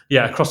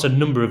 yeah, across a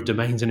number of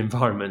domains and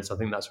environments, I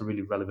think that's a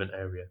really relevant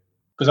area.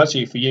 Because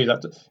actually, for you,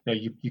 that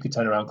you could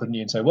turn around, couldn't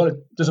you, and say, well,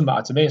 it doesn't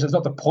matter to me. So it's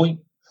not the point.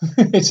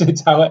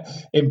 it's how it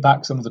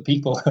impacts on other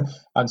people.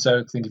 And so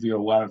I think if you're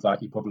aware of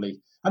that, you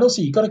probably, and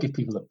also you've got to give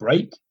people a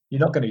break.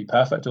 You're not going to be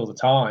perfect all the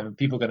time, and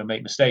people are going to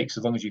make mistakes,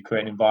 as long as you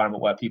create an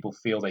environment where people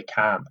feel they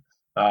can.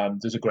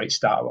 There's a great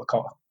stat I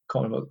can't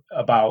remember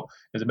about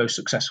the most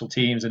successful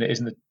teams, and it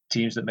isn't the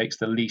teams that makes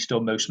the least or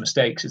most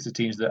mistakes, it's the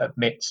teams that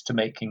admits to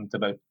making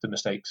the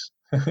mistakes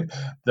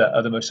that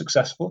are the most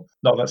successful.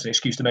 Not that's an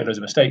excuse to make loads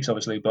of mistakes,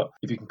 obviously, but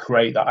if you can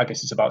create that, I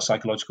guess it's about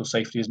psychological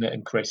safety, isn't it,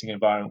 and creating an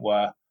environment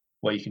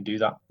where you can do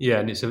that. Yeah,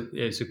 and it's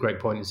a great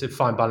point. It's a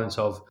fine balance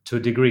of, to a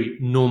degree,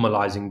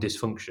 normalizing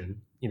dysfunction.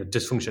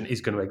 Dysfunction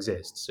is going to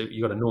exist, so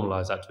you've got to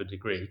normalize that to a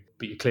degree,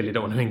 but you clearly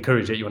don't want to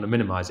encourage it. You want to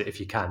minimize it if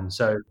you can.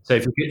 So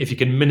if you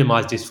can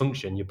minimize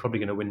dysfunction, you're probably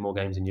going to win more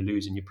games than you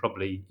lose, and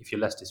if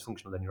you're less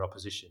dysfunctional than your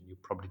opposition, you'll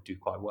probably do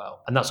quite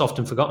well. And that's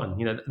often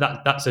forgotten.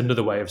 That's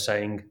another way of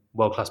saying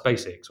world-class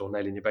basics or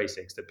nailing your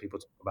basics that people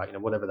talk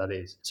about, whatever that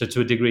is. So to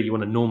a degree, you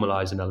want to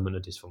normalize an element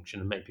of dysfunction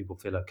and make people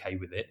feel okay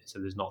with it, so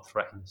there's not a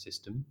threat in the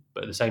system.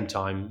 But at the same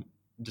time,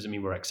 doesn't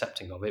mean we're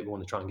accepting of it. We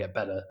want to try and get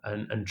better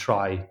and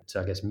try to,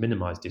 I guess,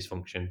 minimize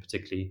dysfunction,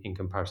 particularly in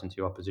comparison to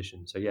your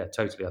opposition. So yeah,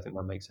 totally. I think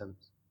that makes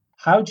sense.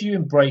 How do you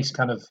embrace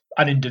kind of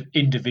an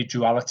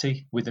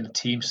individuality within a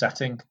team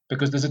setting?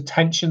 Because there's a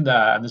tension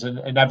there, and there's an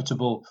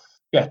inevitable,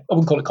 I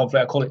wouldn't call it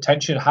conflict, I call it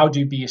tension. How do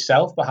you be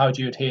yourself, but how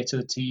do you adhere to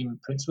the team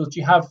principles? Do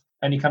you have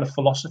any kind of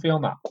philosophy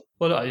on that?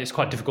 Well, it's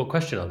quite a difficult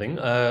question, I think.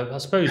 I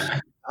suppose...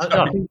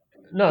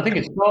 I think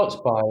it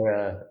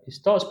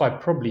starts by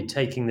probably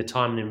taking the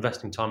time and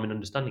investing time in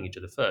understanding each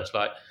other first.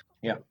 I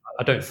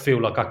don't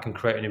feel like I can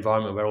create an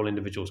environment where all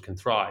individuals can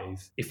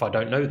thrive if I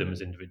don't know them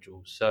as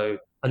individuals. So,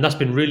 and that's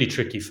been really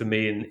tricky for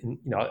me. And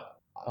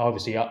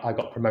obviously I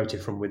got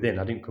promoted from within.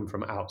 I didn't come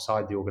from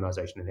outside the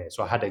organisation in here.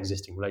 So I had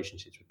existing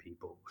relationships with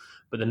people.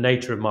 But the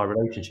nature of my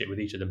relationship with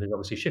each of them has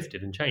obviously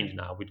shifted and changed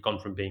now. We'd gone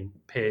from being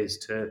peers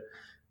to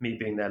me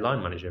being their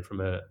line manager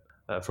from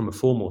a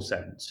formal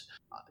sense.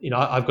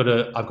 I've got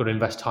to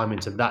invest time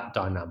into that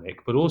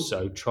dynamic, but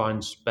also try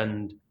and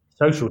spend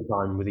social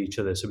time with each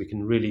other so we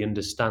can really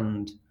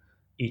understand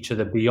each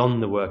other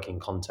beyond the working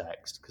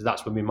context, because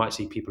that's when we might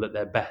see people at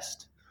their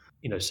best.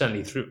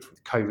 Certainly through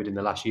COVID in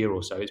the last year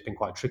or so, it's been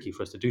quite tricky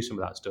for us to do some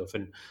of that stuff.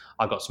 And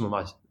I got some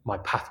of my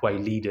pathway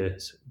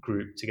leaders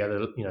group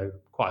together,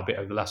 quite a bit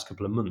over the last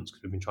couple of months,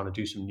 because we've been trying to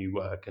do some new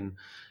work. And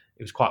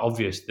it was quite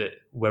obvious that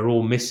we're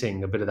all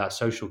missing a bit of that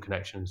social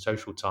connection,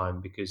 social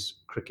time,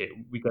 because cricket,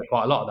 we get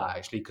quite a lot of that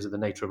actually because of the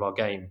nature of our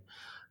game.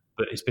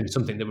 But it's been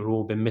something that we've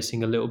all been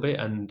missing a little bit.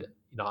 And,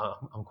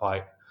 I'm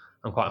quite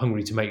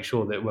hungry to make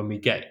sure that when we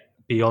get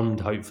beyond,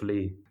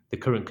 hopefully, the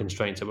current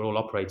constraints that we're all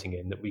operating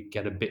in, that we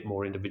get a bit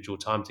more individual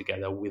time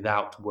together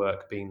without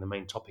work being the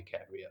main topic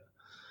area.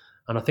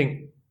 And I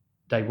think,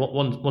 Dave,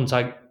 once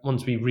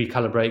we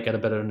recalibrate, get a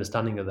better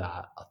understanding of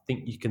that, I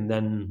think you can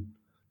then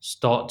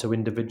start to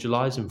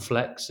individualize and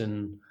flex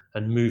and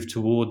move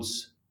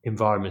towards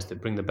environments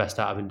that bring the best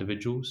out of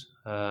individuals.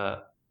 So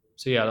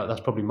yeah,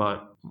 that's probably my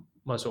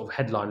sort of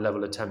headline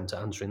level attempt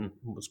at answering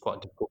what was quite a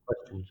difficult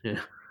question. Yeah.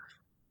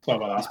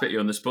 He's put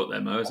you on the spot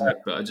there, Mo, isn't it?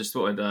 But I just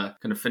thought I'd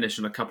kind of finish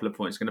on a couple of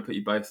points. I'm going to put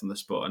you both on the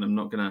spot, and I'm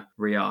not going to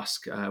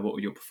re-ask what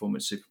were your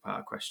performance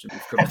superpower question.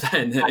 We've covered that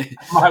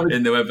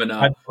in the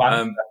webinar.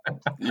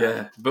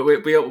 Yeah, but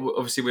we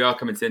obviously are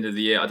coming to the end of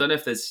the year. I don't know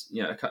if there's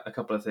a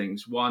couple of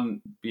things.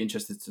 One, be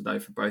interested to know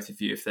from both of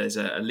you if there's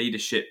a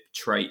leadership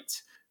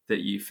trait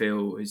that you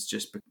feel has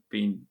just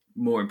been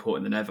more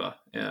important than ever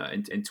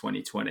in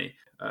 2020.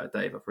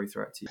 Dave, I'll probably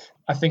throw it to you.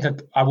 I think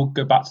I will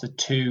go back to the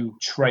two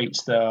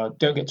traits that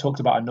don't get talked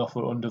about enough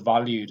or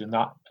undervalued, and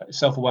that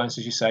self-awareness,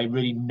 as you say,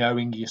 really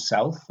knowing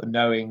yourself and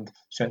knowing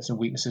strengths and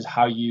weaknesses,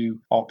 how you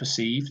are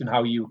perceived and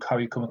how you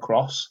come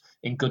across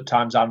in good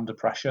times and under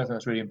pressure. I think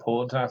that's really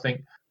important. And I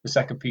think the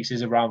second piece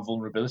is around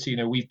vulnerability.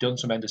 We've done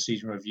some end of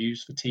season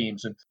reviews for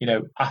teams, and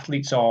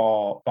athletes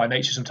are by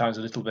nature sometimes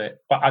a little bit,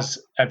 but as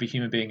every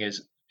human being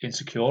is,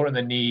 insecure, and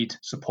they need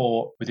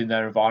support within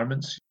their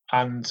environments.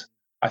 And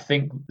I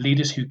think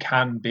leaders who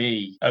can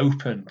be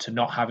open to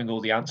not having all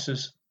the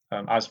answers,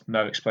 as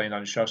Mo explained,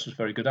 Andrew Strauss was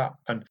very good at.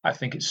 And I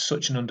think it's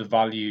such an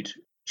undervalued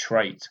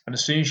trait. And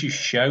as soon as you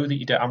show that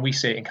you don't, and we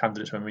see it in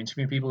candidates when we're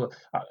interviewing people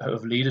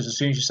of leaders, as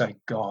soon as you say,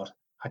 God,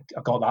 I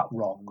got that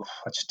wrong,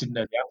 I just didn't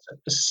know the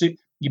answer,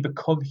 you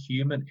become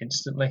human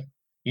instantly.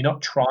 You're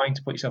not trying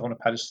to put yourself on a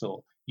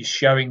pedestal. You're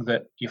showing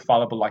that you're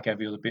fallible like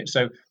every other bit.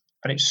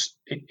 And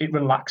it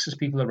relaxes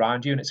people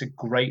around you, and it's a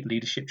great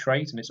leadership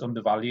trait, and it's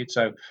undervalued.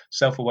 So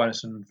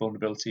self-awareness and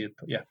vulnerability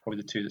are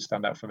probably the two that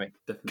stand out for me.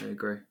 Definitely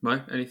agree. Mo,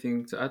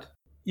 anything to add?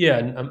 Yeah,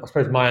 and I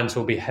suppose my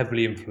answer will be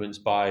heavily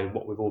influenced by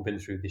what we've all been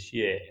through this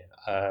year.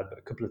 But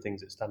a couple of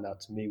things that stand out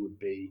to me would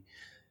be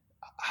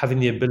having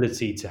the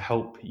ability to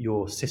help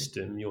your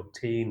system, your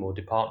team or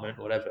department,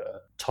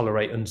 whatever,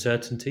 tolerate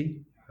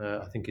uncertainty.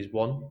 I think is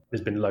one.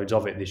 There's been loads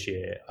of it this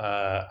year,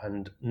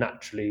 and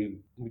naturally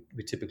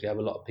we typically have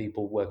a lot of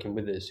people working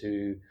with us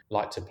who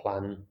like to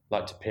plan,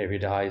 like to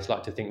periodize,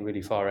 like to think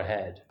really far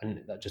ahead,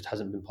 and that just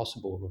hasn't been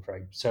possible, I'm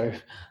afraid. So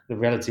the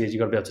reality is you've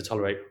got to be able to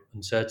tolerate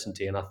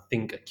uncertainty, and I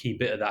think a key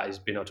bit of that is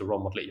being able to role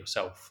model it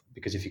yourself,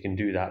 because if you can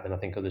do that, then I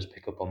think others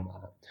pick up on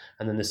that.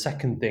 And then the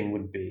second thing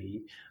would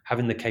be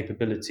having the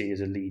capability as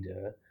a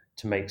leader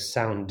to make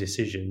sound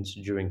decisions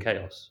during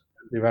chaos.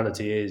 The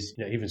reality is,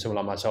 even someone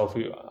like myself,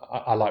 who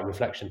I like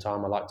reflection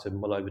time, I like to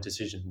mull over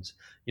decisions.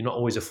 You're not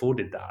always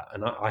afforded that,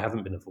 and I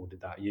haven't been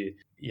afforded that.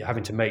 You're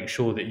having to make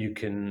sure that you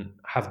can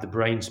have the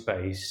brain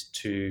space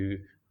to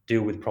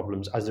deal with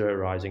problems as they're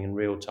arising in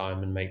real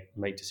time and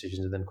make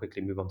decisions and then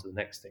quickly move on to the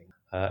next thing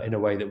in a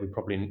way that we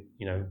probably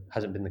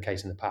hasn't been the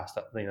case in the past.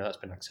 That's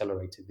been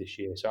accelerated this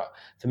year. So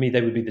for me,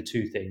 they would be the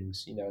two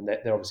things, and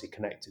they're obviously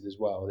connected as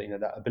well.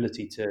 That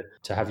ability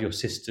to have your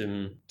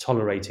system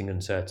tolerating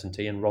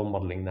uncertainty and role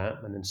modeling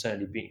that, and then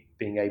certainly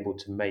being able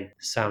to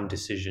make sound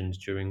decisions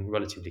during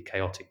relatively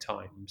chaotic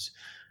times.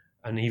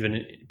 And even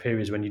in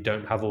periods when you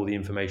don't have all the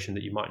information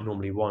that you might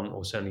normally want,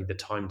 or certainly the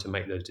time to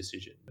make those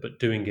decisions, but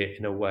doing it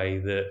in a way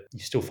that you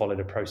still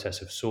followed a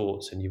process of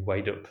sorts and you've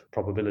weighed up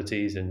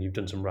probabilities and you've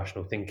done some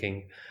rational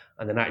thinking,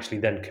 and then actually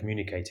then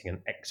communicating and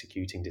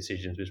executing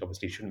decisions, which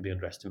obviously shouldn't be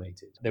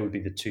underestimated. They would be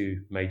the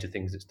two major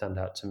things that stand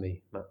out to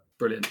me, Matt.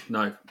 Brilliant.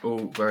 No,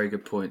 all very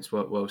good points.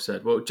 Well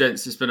said. Well,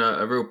 gents, it's been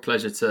a real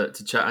pleasure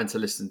to chat and to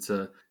listen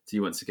to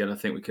you once again. I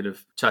think we could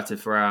have chatted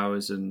for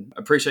hours, and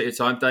appreciate your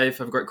time, Dave.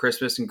 Have a great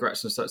Christmas and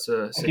congrats on such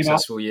a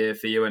successful year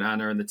for you and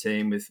Anna and the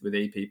team with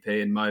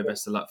EPP. And Mo,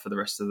 best of luck for the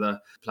rest of the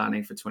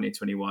planning for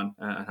 2021,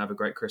 and have a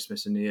great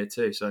Christmas and New Year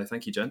too. So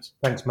thank you, gents.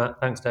 Thanks, Matt.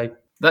 Thanks, Dave.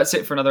 That's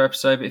it for another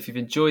episode. But if you've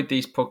enjoyed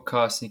these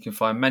podcasts, you can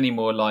find many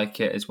more like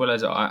it, as well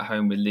as our At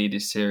Home with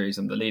Leaders series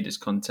on the Leaders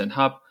Content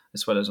Hub,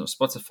 as well as on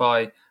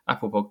Spotify,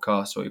 Apple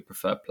Podcasts, or your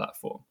preferred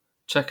platform.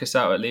 Check us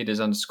out at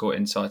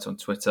leaders_insight on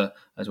Twitter,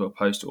 as we'll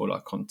post all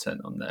our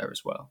content on there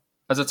as well.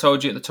 As I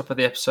told you at the top of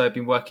the episode, I've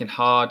been working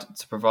hard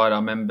to provide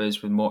our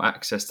members with more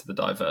access to the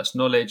diverse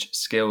knowledge,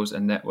 skills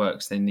and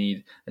networks they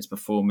need as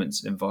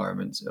performance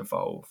environments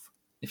evolve.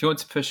 If you want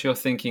to push your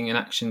thinking and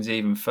actions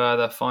even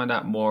further, find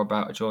out more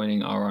about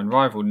joining our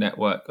unrivaled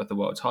network of the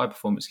world's high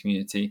performance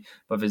community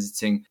by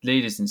visiting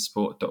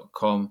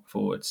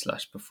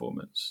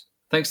leadersinsport.com/performance.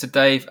 Thanks to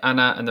Dave,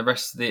 Anna, and the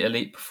rest of the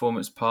Elite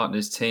Performance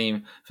Partners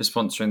team for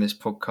sponsoring this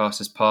podcast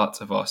as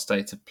part of our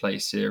State of Play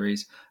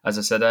series. As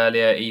I said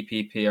earlier,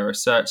 EPP are a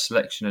research,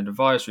 selection and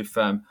advisory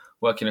firm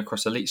working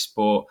across elite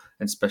sport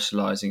and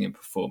specialising in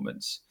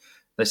performance.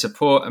 They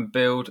support and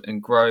build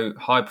and grow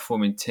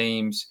high-performing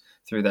teams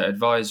through their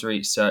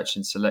advisory, search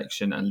and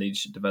selection and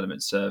leadership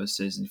development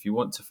services. And if you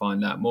want to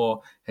find out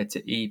more, head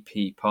to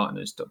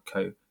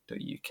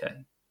eppartners.co.uk.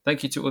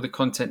 Thank you to all the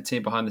content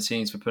team behind the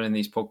scenes for putting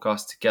these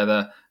podcasts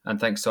together, and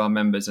thanks to our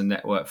members and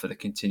network for the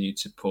continued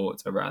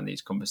support around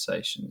these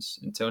conversations.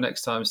 Until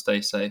next time,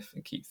 stay safe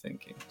and keep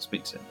thinking.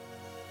 Speak soon.